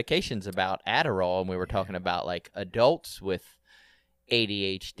prescribe medications about Adderall, and we were talking about like adults with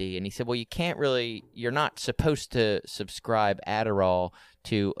ADHD, and he said, well, you're not supposed to subscribe Adderall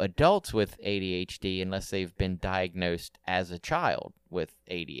to adults with ADHD unless they've been diagnosed as a child with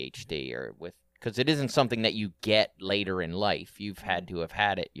ADHD because it isn't something that you get later in life. You've had to have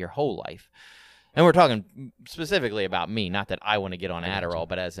had it your whole life. And we're talking specifically about me, not that I want to get on Adderall,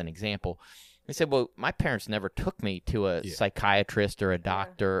 but as an example. He said, well, my parents never took me to a psychiatrist or a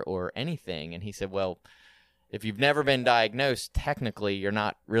doctor or anything. And he said, well, if you've never been diagnosed, technically you're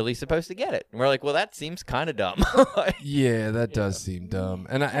not really supposed to get it. And we're like, well, that seems kind of dumb. Yeah, that does seem dumb.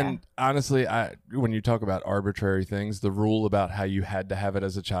 And honestly, when you talk about arbitrary things, the rule about how you had to have it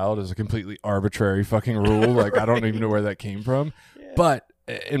as a child is a completely arbitrary fucking rule. Like, I don't even know where that came from. Yeah. But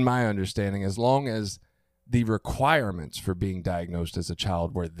in my understanding, as long as the requirements for being diagnosed as a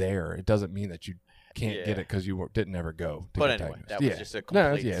child were there, it doesn't mean that you can't get it because you didn't ever go to but get anyway, diagnosed. that was just a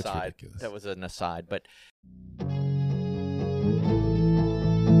complete it's aside. ridiculous. That was an aside. But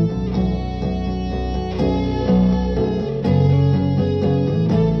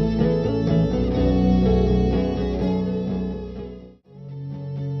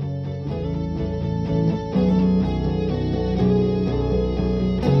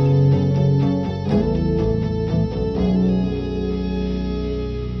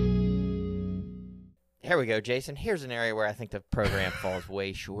here we go, Jason. Here's an area where I think the program falls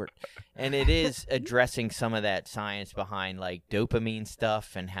way short, and it is addressing some of that science behind like dopamine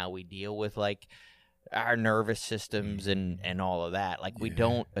stuff and how we deal with like our nervous systems and all of that. Like we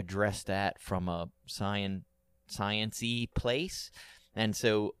don't address that from a science-y place, and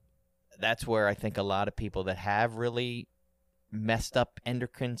so that's where I think a lot of people that have really messed up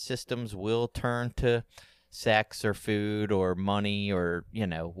endocrine systems will turn to sex or food or money or,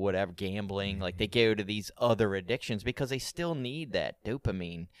 whatever, gambling. Like they go to these other addictions because they still need that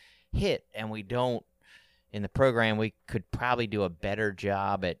dopamine hit. And we don't, in the program, we could probably do a better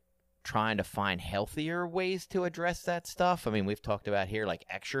job at trying to find healthier ways to address that stuff. I mean, we've talked about here, like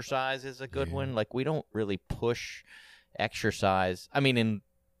exercise is a good one. Like we don't really push exercise. I mean, in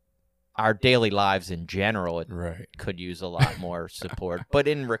our daily lives in general, it could use a lot more support. But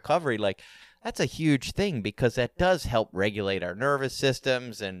in recovery, like, that's a huge thing because that does help regulate our nervous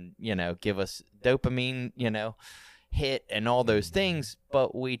systems and, give us dopamine, hit and all those things.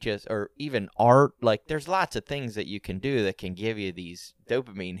 But or even art, like there's lots of things that you can do that can give you these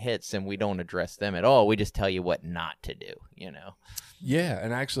dopamine hits, and we don't address them at all. We just tell you what not to do, Yeah,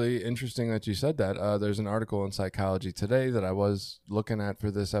 and actually, interesting that you said that. There's an article in Psychology Today that I was looking at for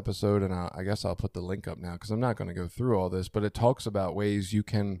this episode, and I guess I'll put the link up now because I'm not going to go through all this, but it talks about ways you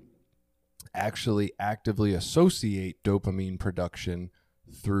can actually actively associate dopamine production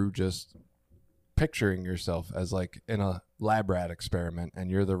through just picturing yourself as like in a lab rat experiment, and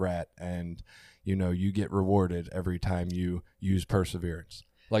you're the rat, and you get rewarded every time you use perseverance.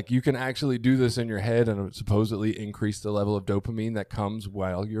 Like you can actually do this in your head and supposedly increase the level of dopamine that comes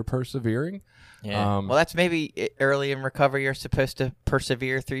while you're persevering. Yeah. Well, that's maybe early in recovery. You're supposed to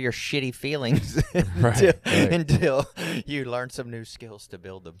persevere through your shitty feelings until you learn some new skills to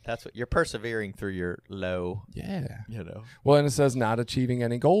build them. That's what you're persevering through your low. Yeah. Well, and it says not achieving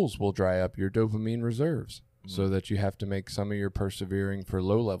any goals will dry up your dopamine reserves. So that you have to make some of your persevering for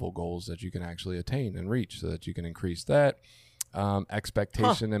low-level goals that you can actually attain and reach so that you can increase that.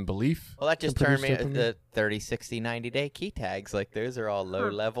 Expectation and belief. Well, that just turned me the 30, 60, 90-day key tags. Like, those are all low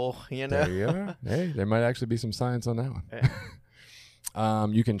level, There you are. Hey, there might actually be some science on that one. Yeah.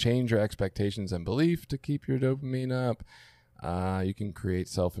 You can change your expectations and belief to keep your dopamine up. You can create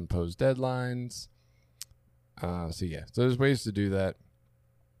self-imposed deadlines. So there's ways to do that.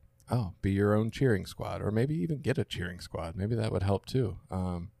 oh, be your own cheering squad, or maybe even get a cheering squad. Maybe that would help too.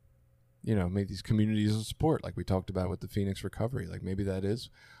 Make these communities of support like we talked about with the Phoenix Recovery. Like maybe that is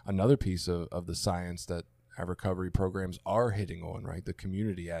another piece of the science that our recovery programs are hitting on, right? The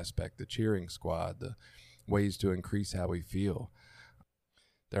community aspect, the cheering squad, the ways to increase how we feel.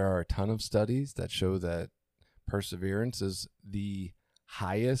 There are a ton of studies that show that perseverance is the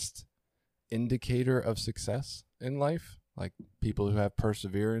highest indicator of success in life. Like people who have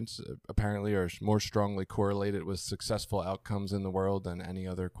perseverance apparently are more strongly correlated with successful outcomes in the world than any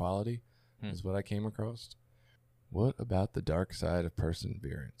other quality, is what I came across. What about the dark side of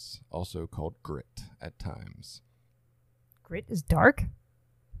perseverance, also called grit at times? Grit is dark?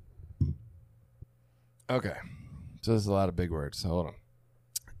 Okay, so there's a lot of big words, so hold on.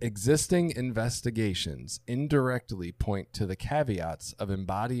 Existing investigations indirectly point to the caveats of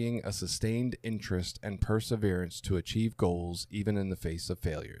embodying a sustained interest and perseverance to achieve goals even in the face of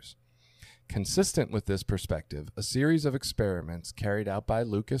failures. Consistent with this perspective, a series of experiments carried out by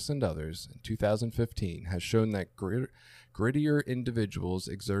Lucas and others in 2015 has shown that grittier individuals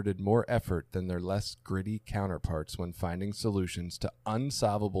exerted more effort than their less gritty counterparts when finding solutions to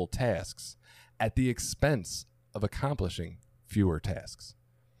unsolvable tasks at the expense of accomplishing fewer tasks.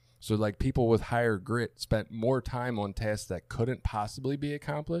 So like people with higher grit spent more time on tasks that couldn't possibly be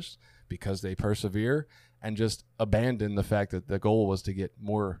accomplished because they persevere and just abandon the fact that the goal was to get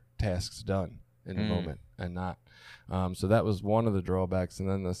more tasks done in the moment and not. So that was one of the drawbacks. And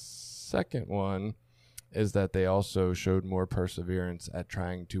then the second one is that they also showed more perseverance at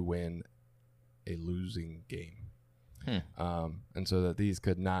trying to win a losing game. And so that these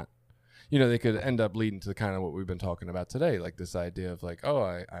could not, they could end up leading to kind of what we've been talking about today, like this idea of like,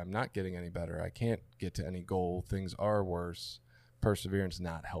 oh, I'm not getting any better. I can't get to any goal. Things are worse. Perseverance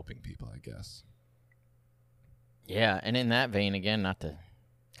not helping people, I guess. Yeah, and in that vein, again, now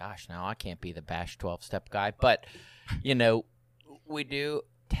I can't be the bash 12-step guy, but, we do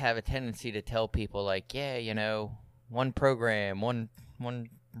have a tendency to tell people like, yeah, one program, one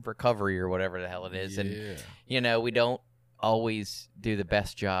recovery or whatever the hell it is. Yeah. And, we don't always do the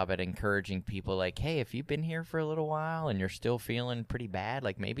best job at encouraging people like, hey, if you've been here for a little while and you're still feeling pretty bad,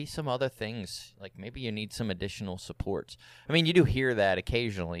 like maybe some other things, like maybe you need some additional supports. I mean, you do hear that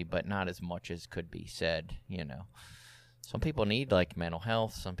occasionally, but not as much as could be said, Some people need like mental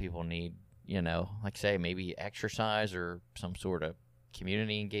health. Some people need, like say maybe exercise or some sort of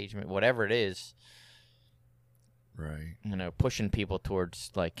community engagement, whatever it is. Right. Pushing people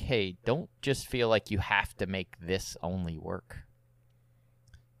towards like, hey, don't just feel like you have to make this only work.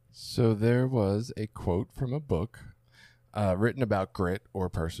 So there was a quote from a book written about grit or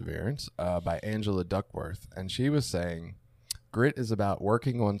perseverance by Angela Duckworth. And she was saying, grit is about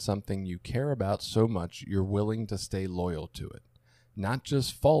working on something you care about so much you're willing to stay loyal to it. Not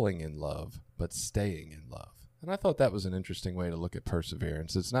just falling in love, but staying in love. And I thought that was an interesting way to look at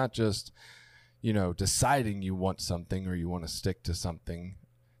perseverance. It's not just deciding you want something or you want to stick to something,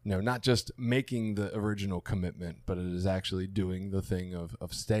 not just making the original commitment, but it is actually doing the thing of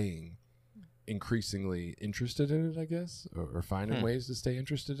staying increasingly interested in it, I guess, or finding ways to stay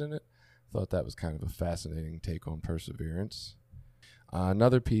interested in it. Thought that was kind of a fascinating take on perseverance.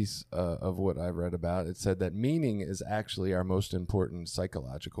 Another piece of what I read about, it said that meaning is actually our most important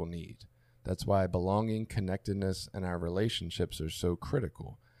psychological need. That's why belonging, connectedness, and our relationships are so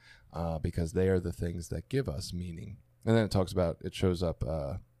critical. Because they are the things that give us meaning. And then it shows up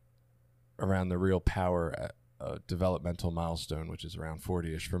around the real power developmental milestone, which is around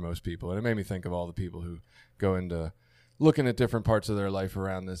 40-ish for most people. And it made me think of all the people who go into looking at different parts of their life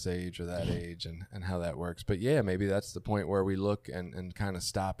around this age or that age and how that works. But yeah, maybe that's the point where we look and kind of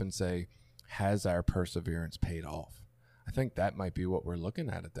stop and say, has our perseverance paid off? I think that might be what we're looking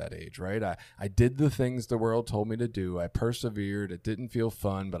at that age, right? I did the things the world told me to do. I persevered. It didn't feel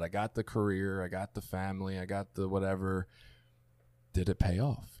fun, but I got the career. I got the family. I got the whatever. Did it pay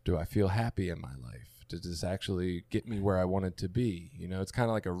off? Do I feel happy in my life? Did this actually get me where I wanted to be? It's kind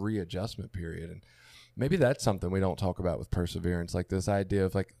of like a readjustment period. And maybe that's something we don't talk about with perseverance, like this idea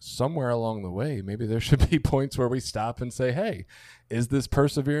of like somewhere along the way, maybe there should be points where we stop and say, hey, is this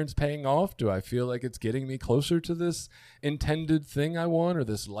perseverance paying off? Do I feel like it's getting me closer to this intended thing I want or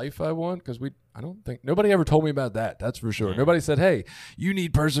this life I want? Because I don't think nobody ever told me about that. That's for sure. Nobody said, hey, you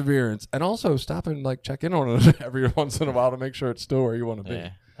need perseverance. And also stop and like check in on it every once in a while to make sure it's still where you want to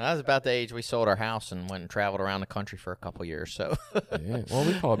be. That was about the age we sold our house and went and traveled around the country for a couple years. So, yeah. Well,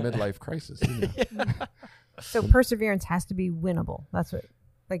 we call it midlife crisis. So perseverance has to be winnable. That's what,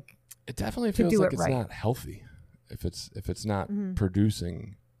 like, it definitely feels like it's not healthy if it's not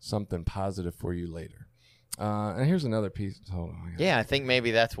producing something positive for you later. And here's another piece. Hold on. Yeah, I think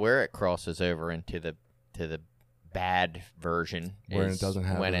maybe that's where it crosses over into the bad version, Where is it doesn't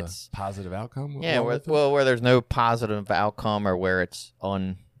have when a it's positive outcome. yeah, where there's no positive outcome, or where it's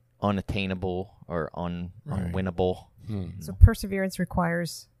unattainable or unwinnable. So perseverance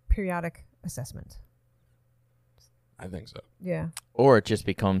requires periodic assessment. I think so. Yeah. Or it just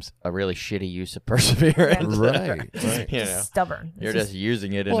becomes a really shitty use of perseverance. Right. You know, Just stubborn. you're It's just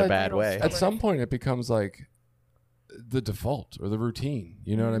using it in Well, a bad way. At some point, it becomes like the default or the routine.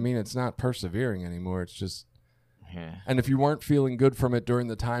 You know what I mean? It's not persevering anymore. It's just. Yeah. And if you weren't feeling good from it during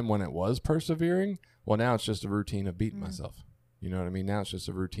the time when it was persevering, well, now it's just a routine of beating myself. You know what I mean? Now it's just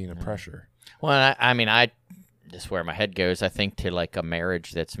a routine of pressure. Well, I mean, I just where my head goes, I think to like a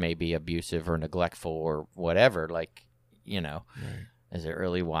marriage that's maybe abusive or neglectful or whatever, like, you know, is it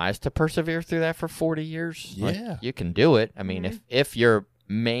really wise to persevere through that for 40 years? Yeah. Like, you can do it. I mean, if your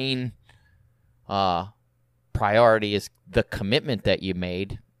main priority is the commitment that you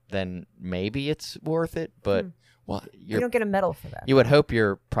made, then maybe it's worth it. But Well, you don't get a medal for that. you would hope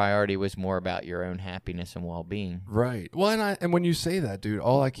your priority was more about your own happiness and well-being. right. Well, and when you say that, dude,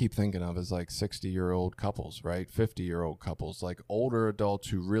 all I keep thinking of is like 60-year-old couples, right? 50-year-old couples, like older adults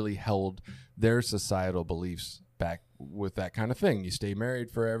who really held their societal beliefs back with that kind of thing. You stay married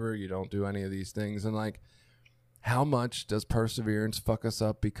forever. You don't do any of these things. And like, how much does perseverance fuck us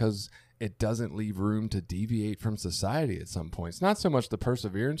up because it doesn't leave room to deviate from society at some points? Not so much the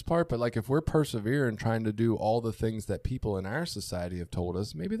perseverance part, but like if we're persevering trying to do all the things that people in our society have told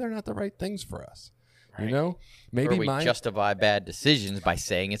us, maybe they're not the right things for us. Right. You know, maybe or we justify bad decisions by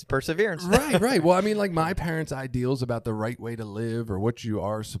saying it's perseverance. right. Well, I mean, like my parents' ideals about the right way to live or what you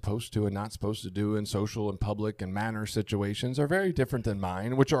are supposed to and not supposed to do in social and public and manner situations are very different than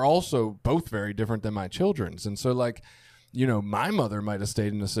mine, which are also both very different than my children's. And so like, you know, my mother might have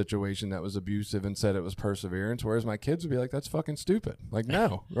stayed in a situation that was abusive and said it was perseverance, whereas my kids would be like, that's fucking stupid. Like,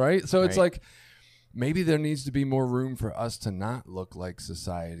 no, right? So it's like, maybe there needs to be more room for us to not look like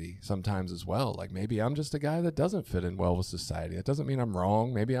society sometimes as well. Like maybe I'm just a guy that doesn't fit in well with society. It doesn't mean I'm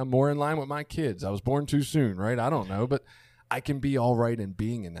wrong. Maybe I'm more in line with my kids. I was born too soon, right? I don't know, but I can be all right in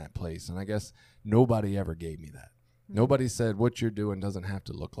being in that place. And I guess nobody ever gave me that. Nobody said what you're doing doesn't have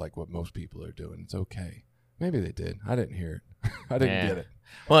to look like what most people are doing. It's okay. Maybe they did. I didn't hear it. I didn't get it.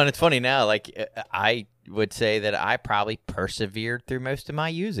 Well, and it's funny now, like I would say that I probably persevered through most of my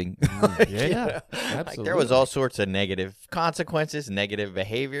using. Absolutely. Like there was all sorts of negative consequences, negative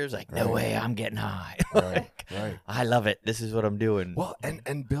behaviors. Like, no way, I'm getting high. Like, right. I love it. This is what I'm doing. Well,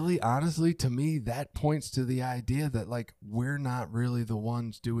 and Billy, honestly, to me, that points to the idea that like we're not really the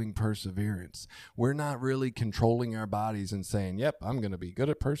ones doing perseverance. We're not really controlling our bodies and saying, "Yep, I'm going to be good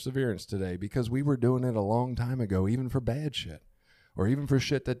at perseverance today," because we were doing it a long time ago, even for bad shit. Or even for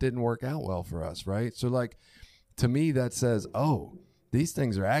shit that didn't work out well for us, right? So, like, to me, that says, oh, these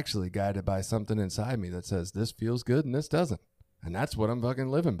things are actually guided by something inside me that says this feels good and this doesn't. And that's what I'm fucking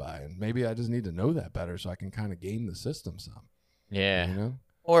living by. And maybe I just need to know that better so I can kind of game the system some. Yeah. You know?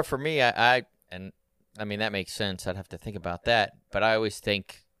 Or for me, I mean, that makes sense. I'd have to think about that. But I always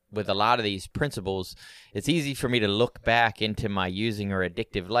think with a lot of these principles, it's easy for me to look back into my using or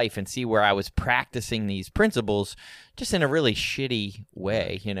addictive life and see where I was practicing these principles just in a really shitty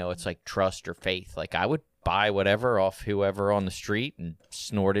way. You know, it's like trust or faith. Like I would buy whatever off whoever on the street and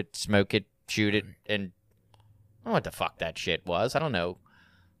snort it, smoke it, shoot it, and I don't know what the fuck that shit was. I don't know.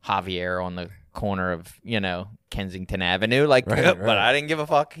 Javier on the corner of, you know, Kensington Avenue. Like, right. But I didn't give a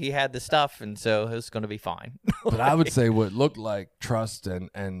fuck. He had the stuff, and so it was going to be fine. But I would say what looked like trust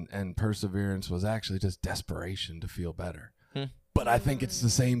and perseverance was actually just desperation to feel better. But I think it's the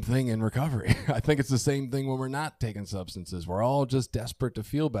same thing in recovery. I think it's the same thing when we're not taking substances. We're all just desperate to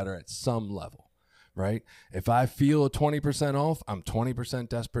feel better at some level, right? If I feel 20% off, I'm 20%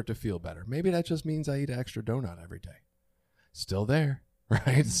 desperate to feel better. Maybe that just means I eat an extra donut every day. Still there, right?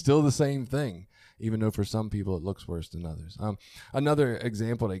 It's still the same thing, even though for some people it looks worse than others. Another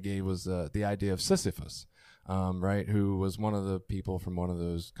example they gave was the idea of Sisyphus. Right, who was one of the people from one of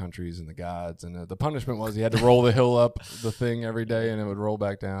those countries in the gods, and the punishment was he had to roll the hill up the thing every day, and it would roll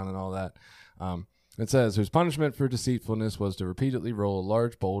back down, and all that. It says whose punishment for deceitfulness was to repeatedly roll a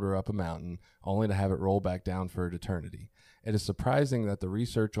large boulder up a mountain, only to have it roll back down for eternity. It is surprising that the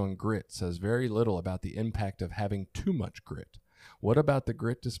research on grit says very little about the impact of having too much grit. What about the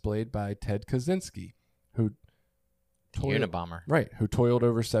grit displayed by Ted Kaczynski, who Unabomber. Right, who toiled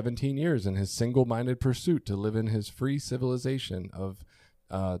over 17 years in his single-minded pursuit to live in his free civilization of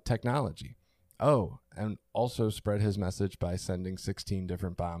technology. Oh, and also spread his message by sending 16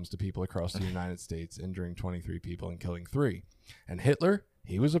 different bombs to people across the United States, injuring 23 people and killing 3. And Hitler,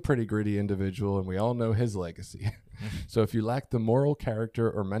 He was a pretty gritty individual, and we all know his legacy. So if you lack the moral character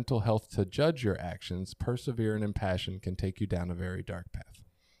or mental health to judge your actions, persevering in passion can take you down a very dark path.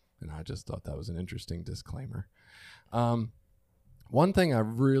 And I just thought that was an interesting disclaimer. One thing I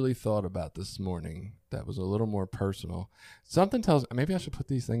really thought about this morning that was a little more personal, something tells, maybe I should put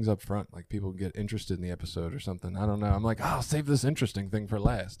these things up front, like people get interested in the episode or something. I don't know. I'm like, I'll save this interesting thing for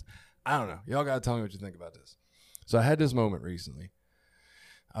last. I don't know. Y'all got to tell me what you think about this. So I had this moment recently.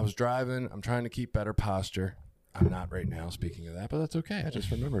 I was driving. I'm trying to keep better posture. I'm not right now, speaking of that, but that's okay. I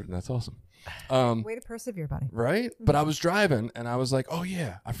just remembered, and that's awesome. Way to persevere, buddy. Right? But I was driving, and I was like, oh,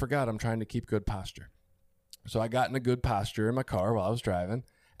 yeah, I forgot I'm trying to keep good posture. So I got in a good posture in my car while I was driving,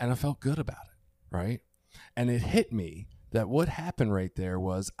 and I felt good about it, right? And it hit me that what happened right there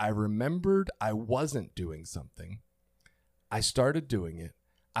was I remembered I wasn't doing something. I started doing it.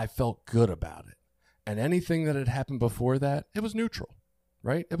 I felt good about it. And anything that had happened before that, it was neutral,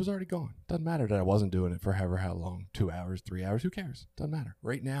 right? It was already gone. Doesn't matter that I wasn't doing it for however how long, 2 hours, 3 hours, who cares? Doesn't matter.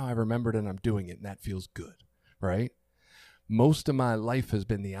 Right now I remembered and I'm doing it, and that feels good, right? Most of my life has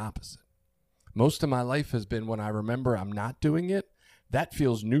been the opposite. Most of my life has been when I remember I'm not doing it, that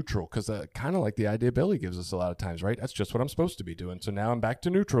feels neutral, because kind of like the idea Billy gives us a lot of times, right? That's just what I'm supposed to be doing. So now I'm back to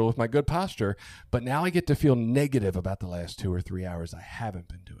neutral with my good posture, but now I get to feel negative about the last 2 or 3 hours I haven't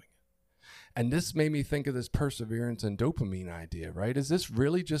been doing it. And this made me think of this perseverance and dopamine idea, right? Is this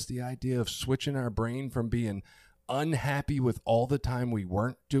really just the idea of switching our brain from being unhappy with all the time we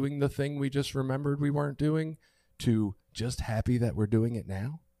weren't doing the thing we just remembered we weren't doing to just happy that we're doing it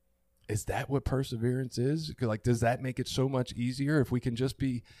now? Is that what perseverance is? Like, does that make it so much easier if we can just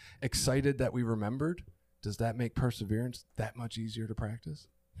be excited that we remembered? Does that make perseverance that much easier to practice?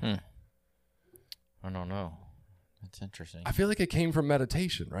 I don't know. That's interesting. I feel like it came from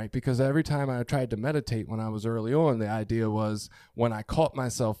meditation, right? Because every time I tried to meditate when I was early on, the idea was when I caught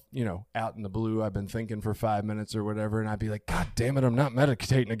myself, out in the blue, I've been thinking for 5 minutes or whatever, and I'd be like, God damn it, I'm not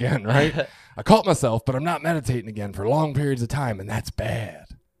meditating again, right? I caught myself, but I'm not meditating again for long periods of time, and that's bad.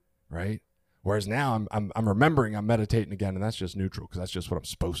 Right? Whereas now I'm remembering I'm meditating again, and that's just neutral because that's just what I'm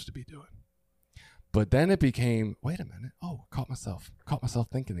supposed to be doing. But then it became, wait a minute. Oh, caught myself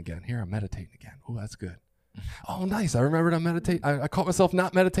thinking again. Here, I'm meditating again. Oh, that's good. Oh, nice. I remembered I'm meditating. I caught myself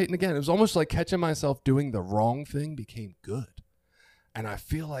not meditating again. It was almost like catching myself doing the wrong thing became good. And I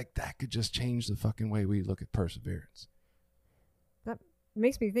feel like that could just change the fucking way we look at perseverance. That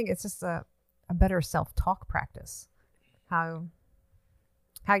makes me think it's just a better self-talk practice.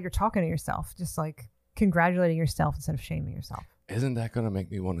 How you're talking to yourself, just like congratulating yourself instead of shaming yourself. Isn't that going to make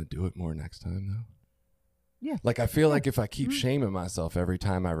me want to do it more next time, though? Yeah. Like, I feel like if I keep shaming myself every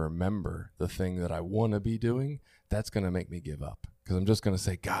time I remember the thing that I want to be doing, that's going to make me give up. Because I'm just going to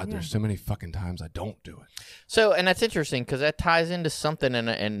say, God, there's so many fucking times I don't do it. So, and that's interesting because that ties into something,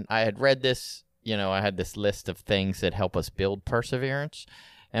 and I had read this, I had this list of things that help us build perseverance.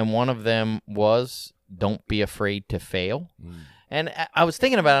 And one of them was don't be afraid to fail. And I was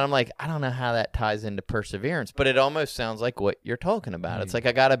thinking about it. I'm like, I don't know how that ties into perseverance, but it almost sounds like what you're talking about. It's like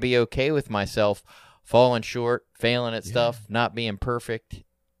I got to be okay with myself falling short, failing at stuff, not being perfect.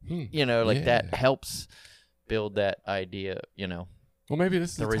 That helps build that idea, Well, maybe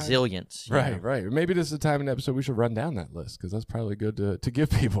this is the resilience. Right. Maybe this is the time in the episode we should run down that list because that's probably good to give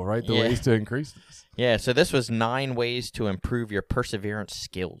people, right? The ways to increase this. Yeah, so this was 9 ways to improve your perseverance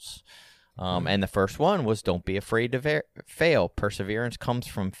skills. And the first one was don't be afraid to fail. Perseverance comes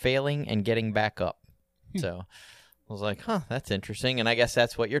from failing and getting back up. So I was like, that's interesting. And I guess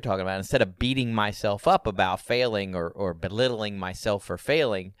that's what you're talking about. Instead of beating myself up about failing or belittling myself for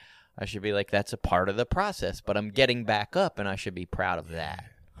failing, I should be like, that's a part of the process, but I'm getting back up and I should be proud of that.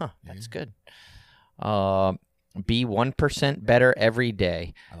 That's good. Be 1% better every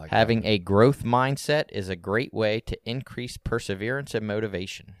day. Having a growth mindset is a great way to increase perseverance and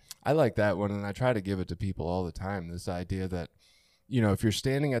motivation. I like that one, and I try to give it to people all the time, this idea that, if you're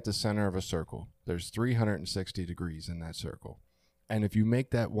standing at the center of a circle, there's 360 degrees in that circle. And if you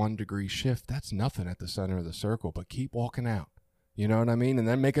make that 1 degree shift, that's nothing at the center of the circle, but keep walking out. You know what I mean? And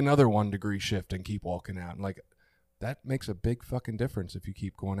then make another 1 degree shift and keep walking out. And that makes a big fucking difference if you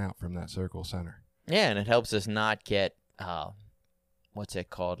keep going out from that circle center. Yeah, and it helps us not get, what's it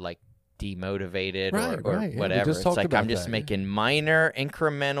called, like demotivated or whatever. It's like I'm just making minor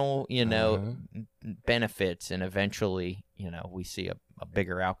incremental, benefits, and eventually, we see a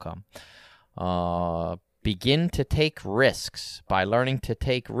bigger outcome. Begin to take risks. By learning to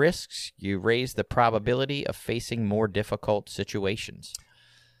take risks, you raise the probability of facing more difficult situations.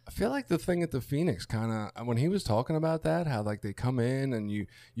 I feel like the thing at the Phoenix kind of, when he was talking about that, how like they come in and you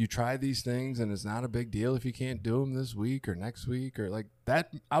try these things and it's not a big deal if you can't do them this week or next week or like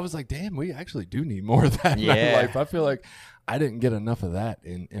that. I was like, damn, we actually do need more of that in my life. I feel like I didn't get enough of that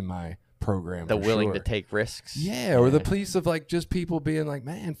in my program. The willing to take risks. Yeah, or the piece of like just people being like,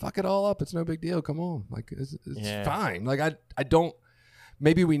 man, fuck it all up. It's no big deal. Come on. Like it's fine. Like I don't,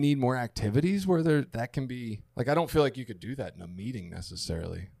 maybe we need more activities where that can be like, I don't feel like you could do that in a meeting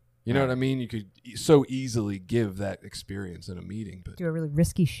necessarily. You know what I mean? You could so easily give that experience in a meeting, but do a really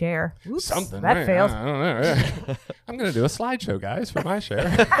risky share. Oops, something that right? failed. I don't know. Right? I'm gonna do a slideshow, guys, for my share.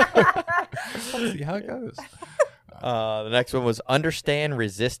 Let's see how it goes. The next one was understand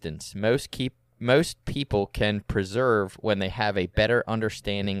resistance. Most people can preserve when they have a better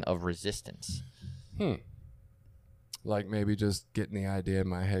understanding of resistance. Like maybe just getting the idea in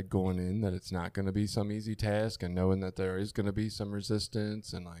my head going in that it's not going to be some easy task and knowing that there is going to be some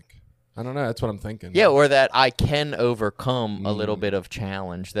resistance and like, I don't know. That's what I'm thinking. Yeah, or that I can overcome a little bit of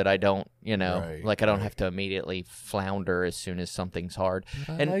challenge that I don't, I don't have to immediately flounder as soon as something's hard.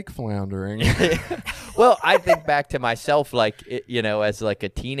 I like floundering. Well, I think back to myself, like, as like a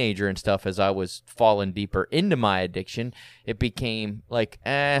teenager and stuff, as I was falling deeper into my addiction, it became like,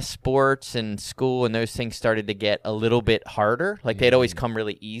 sports and school and those things started to get a little bit harder. Like they'd always come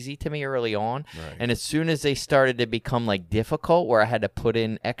really easy to me early on. Right. And as soon as they started to become like difficult where I had to put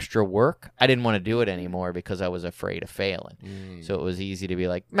in extra work, I didn't want to do it anymore because I was afraid of failing. So it was easy to be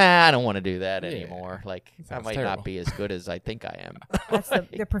like, I don't want to do that anymore. Like I might not be as good as I think I am. That's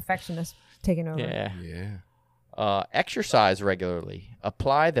the perfectionist taking over. Yeah. Exercise regularly.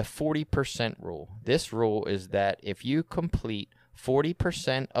 Apply the 40% rule. This rule is that if you complete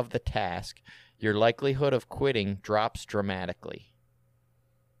 40% of the task, your likelihood of quitting drops dramatically.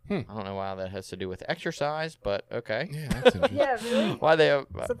 I don't know why that has to do with exercise, but okay. Yeah, that's interesting. Yeah, really? Why they? Is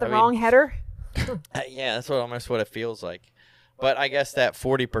that the wrong header? Yeah, that's almost what it feels like. But I guess that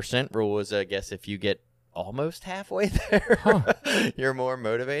 40% rule is, if you get almost halfway there, you're more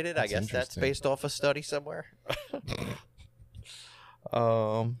motivated. I guess that's based off a study somewhere.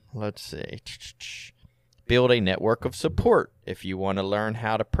 Let's see. Build a network of support. If you want to learn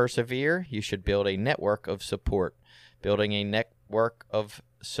how to persevere, you should build a network of support. Building a network of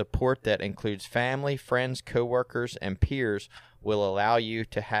support that includes family, friends, coworkers, and peers will allow you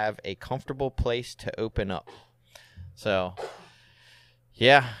to have a comfortable place to open up. So,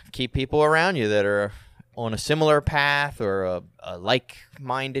 keep people around you that are on a similar path or a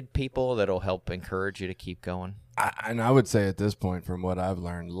like-minded people that'll help encourage you to keep going. And I would say at this point, from what I've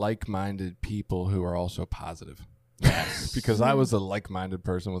learned, like-minded people who are also positive. Yes. Because I was a like-minded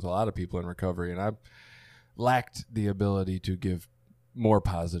person with a lot of people in recovery, and I lacked the ability to give more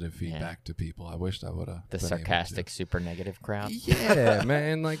positive feedback to people. I wished I would have. The sarcastic, super negative crowd. Yeah,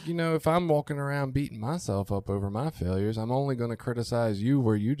 man. Like, if I'm walking around beating myself up over my failures, I'm only going to criticize you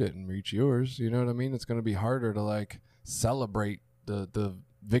where you didn't reach yours. You know what I mean? It's going to be harder to like celebrate the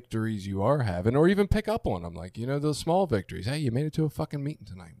victories you are having, or even pick up on them. Like, those small victories. Hey, you made it to a fucking meeting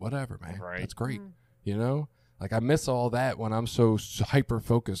tonight. Whatever, man. Right. That's great. Like I miss all that when I'm so hyper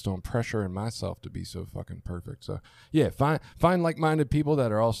focused on pressuring myself to be so fucking perfect. So yeah, find like-minded people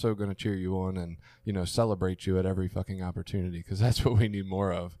that are also going to cheer you on and celebrate you at every fucking opportunity, because that's what we need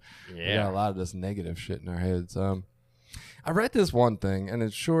more of. Yeah, we got a lot of this negative shit in our heads. I read this one thing and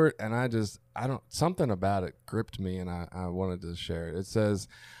it's short, and something about it gripped me, and I wanted to share it. It says,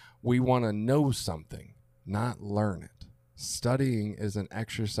 "We want to know something, not learn it. Studying is an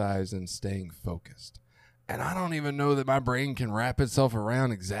exercise in staying focused." And I don't even know that my brain can wrap itself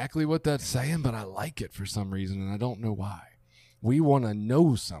around exactly what that's saying, but I like it for some reason, and I don't know why. We want to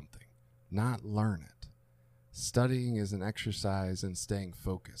know something, not learn it. Studying is an exercise in staying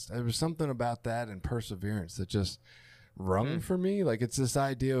focused. There was something about that and perseverance that just rung for me. Like, it's this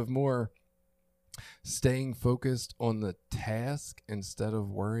idea of more staying focused on the task instead of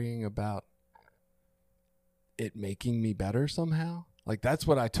worrying about it making me better somehow. Like, that's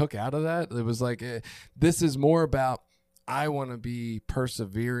what I took out of that. It was like, this is more about, I want to be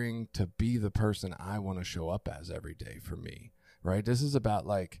persevering to be the person I want to show up as every day for me, right? This is about,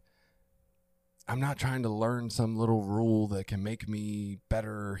 like, I'm not trying to learn some little rule that can make me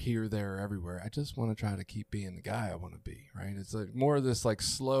better here, there, everywhere. I just want to try to keep being the guy I want to be, right? It's like more of this, like,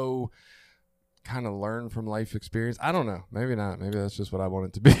 slow kind of learn from life experience. I don't know. Maybe not. Maybe that's just what I want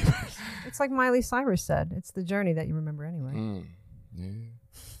it to be. It's like Miley Cyrus said. It's the journey that you remember anyway.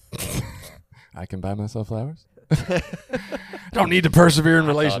 Yeah. I can buy myself flowers. Don't need to persevere in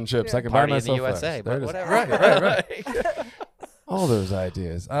relationships. I can buy myself in the USA, flowers. but whatever. Right. All those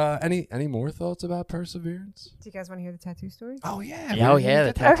ideas. Any more thoughts about perseverance? Do you guys want to hear the tattoo story? Oh yeah. Yeah,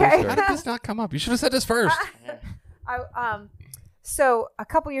 the tattoo Okay. story. How did this not come up? You should have said this first. So a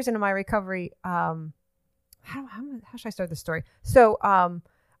couple years into my recovery, how should I start this story? So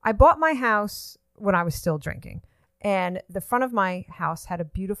I bought my house when I was still drinking, and the front of my house had a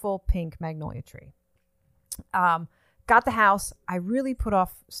beautiful pink magnolia tree. Got the house. I really put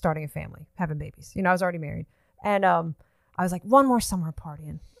off starting a family, having babies. I was already married, and I was like, one more summer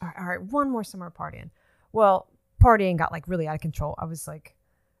partying. All right, one more summer partying. Well, partying got like really out of control. I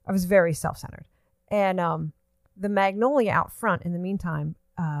was very self-centered, and the magnolia out front, in the meantime,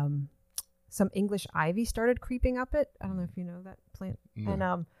 some English ivy started creeping up it. I don't know if you know that plant. No.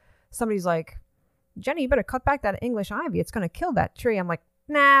 And somebody's like, Jenny, you better cut back that English ivy. It's going to kill that tree. I'm like,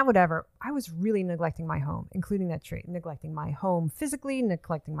 nah, whatever. I was really neglecting my home, including that tree, neglecting my home physically,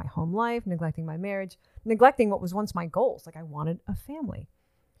 neglecting my home life, neglecting my marriage, neglecting what was once my goals. Like I wanted a family.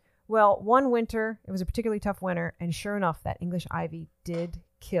 Well, one winter, it was a particularly tough winter. And sure enough, that English ivy did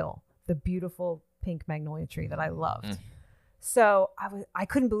kill the beautiful pink magnolia tree that I loved. So I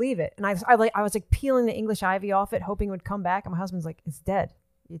couldn't believe it. And I was like peeling the English ivy off it, hoping it would come back. And my husband's like, it's dead.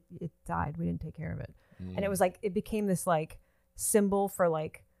 It died. We didn't take care of it. And it was like, it became this like symbol for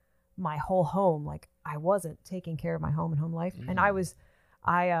like my whole home. Like I wasn't taking care of my home and home life. And I was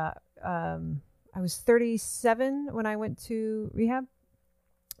 37 when I went to rehab.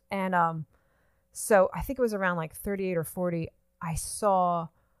 And so I think it was around like 38 or 40. I saw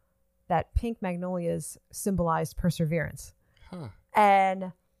that pink magnolias symbolized perseverance. Huh.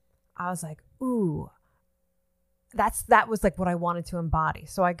 And I was like, ooh, that was like what I wanted to embody.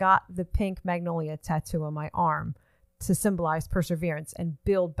 So I got the pink magnolia tattoo on my arm to symbolize perseverance and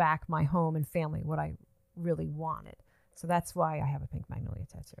build back my home and family, what I really wanted. So that's why I have a pink magnolia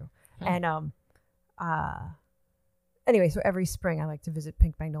tattoo. And anyway, so every spring I like to visit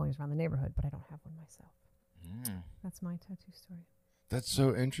pink magnolias around the neighborhood, but I don't have one myself. That's my tattoo story. That's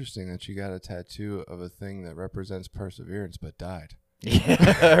so interesting that you got a tattoo of a thing that represents perseverance but died.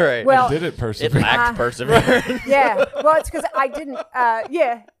 Yeah, right. Well, Did it It persevere? lacked perseverance. Yeah. Well, it's because I didn't.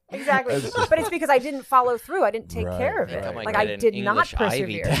 Yeah, exactly. But it's because I didn't follow through. I didn't take Right, care of it. right. Like I did not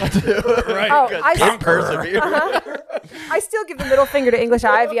persevere. Right. Oh, I Can't persevere. I still give the middle finger to English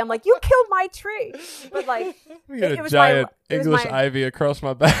ivy. I'm like, you killed my tree. But like, We got a was giant it was English my- ivy across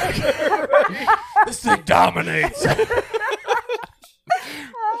my back. This thing dominates.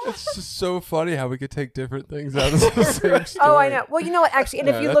 It's just so funny how we could take different things out of the same story. Oh, I know. Well, you know what? Actually, and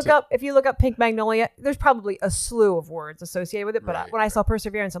Yeah, if you that's look up pink magnolia, there's probably a slew of words associated with it. But Right, when I saw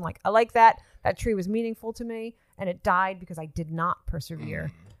perseverance, I'm like, I like that. That tree was meaningful to me, and it died because I did not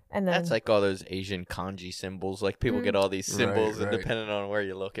persevere. And then That's like all those Asian kanji symbols. Like people get all these symbols, Right, and right. depending on where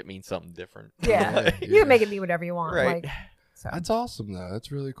you look, it means something different. yeah, you can make it mean whatever you want. Right. Like, so. That's awesome, though.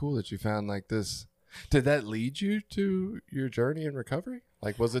 That's really cool that you found like this. Did that lead you to your journey in recovery?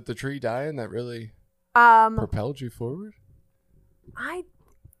 Like, was it the tree dying that really propelled you forward? I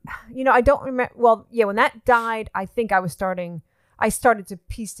don't remember. Well, yeah, when that died, I think I started to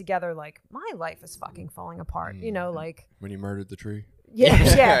piece together like my life is fucking falling apart. Like When you murdered the tree?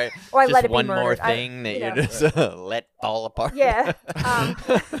 yeah. Right. Or I Just let it be one more murdered. thing that you you know. just let fall apart. Yeah. I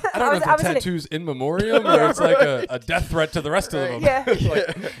don't know if the tattoo's in memoriam or it's like a death threat to the rest of them. Yeah. I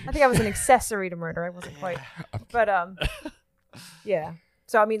think I was an accessory to murder. I wasn't quite. But yeah.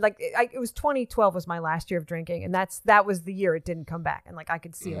 So I mean, like it was 2012 was my last year of drinking, and that was the year it didn't come back, and like I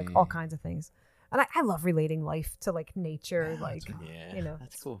could see like all kinds of things, and I love relating life to like nature, like Yeah,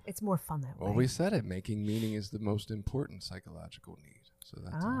 that's cool. It's more fun that way. Well, we said it. Making meaning is the most important psychological need. So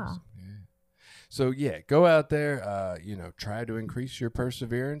that's awesome. Yeah. So yeah, go out there. Try to increase your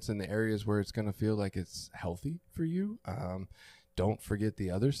perseverance in the areas where it's going to feel like it's healthy for you. Don't forget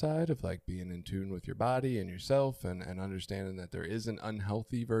the other side of like being in tune with your body and yourself, and understanding that there is an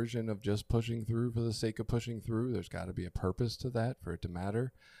unhealthy version of just pushing through for the sake of pushing through. There's got to be a purpose to that for it to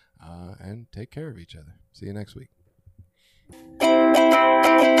matter. And take care of each other. See you next week.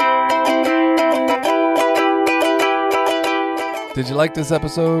 Did you like this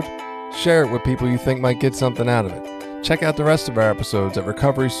episode? Share it with people you think might get something out of it. Check out the rest of our episodes at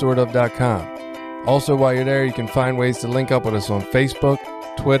recoverysortof.com. Also, while you're there, you can find ways to link up with us on Facebook,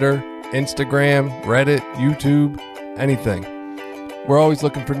 Twitter, Instagram, Reddit, YouTube, anything. We're always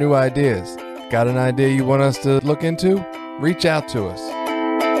looking for new ideas. Got an idea you want us to look into? Reach out to us.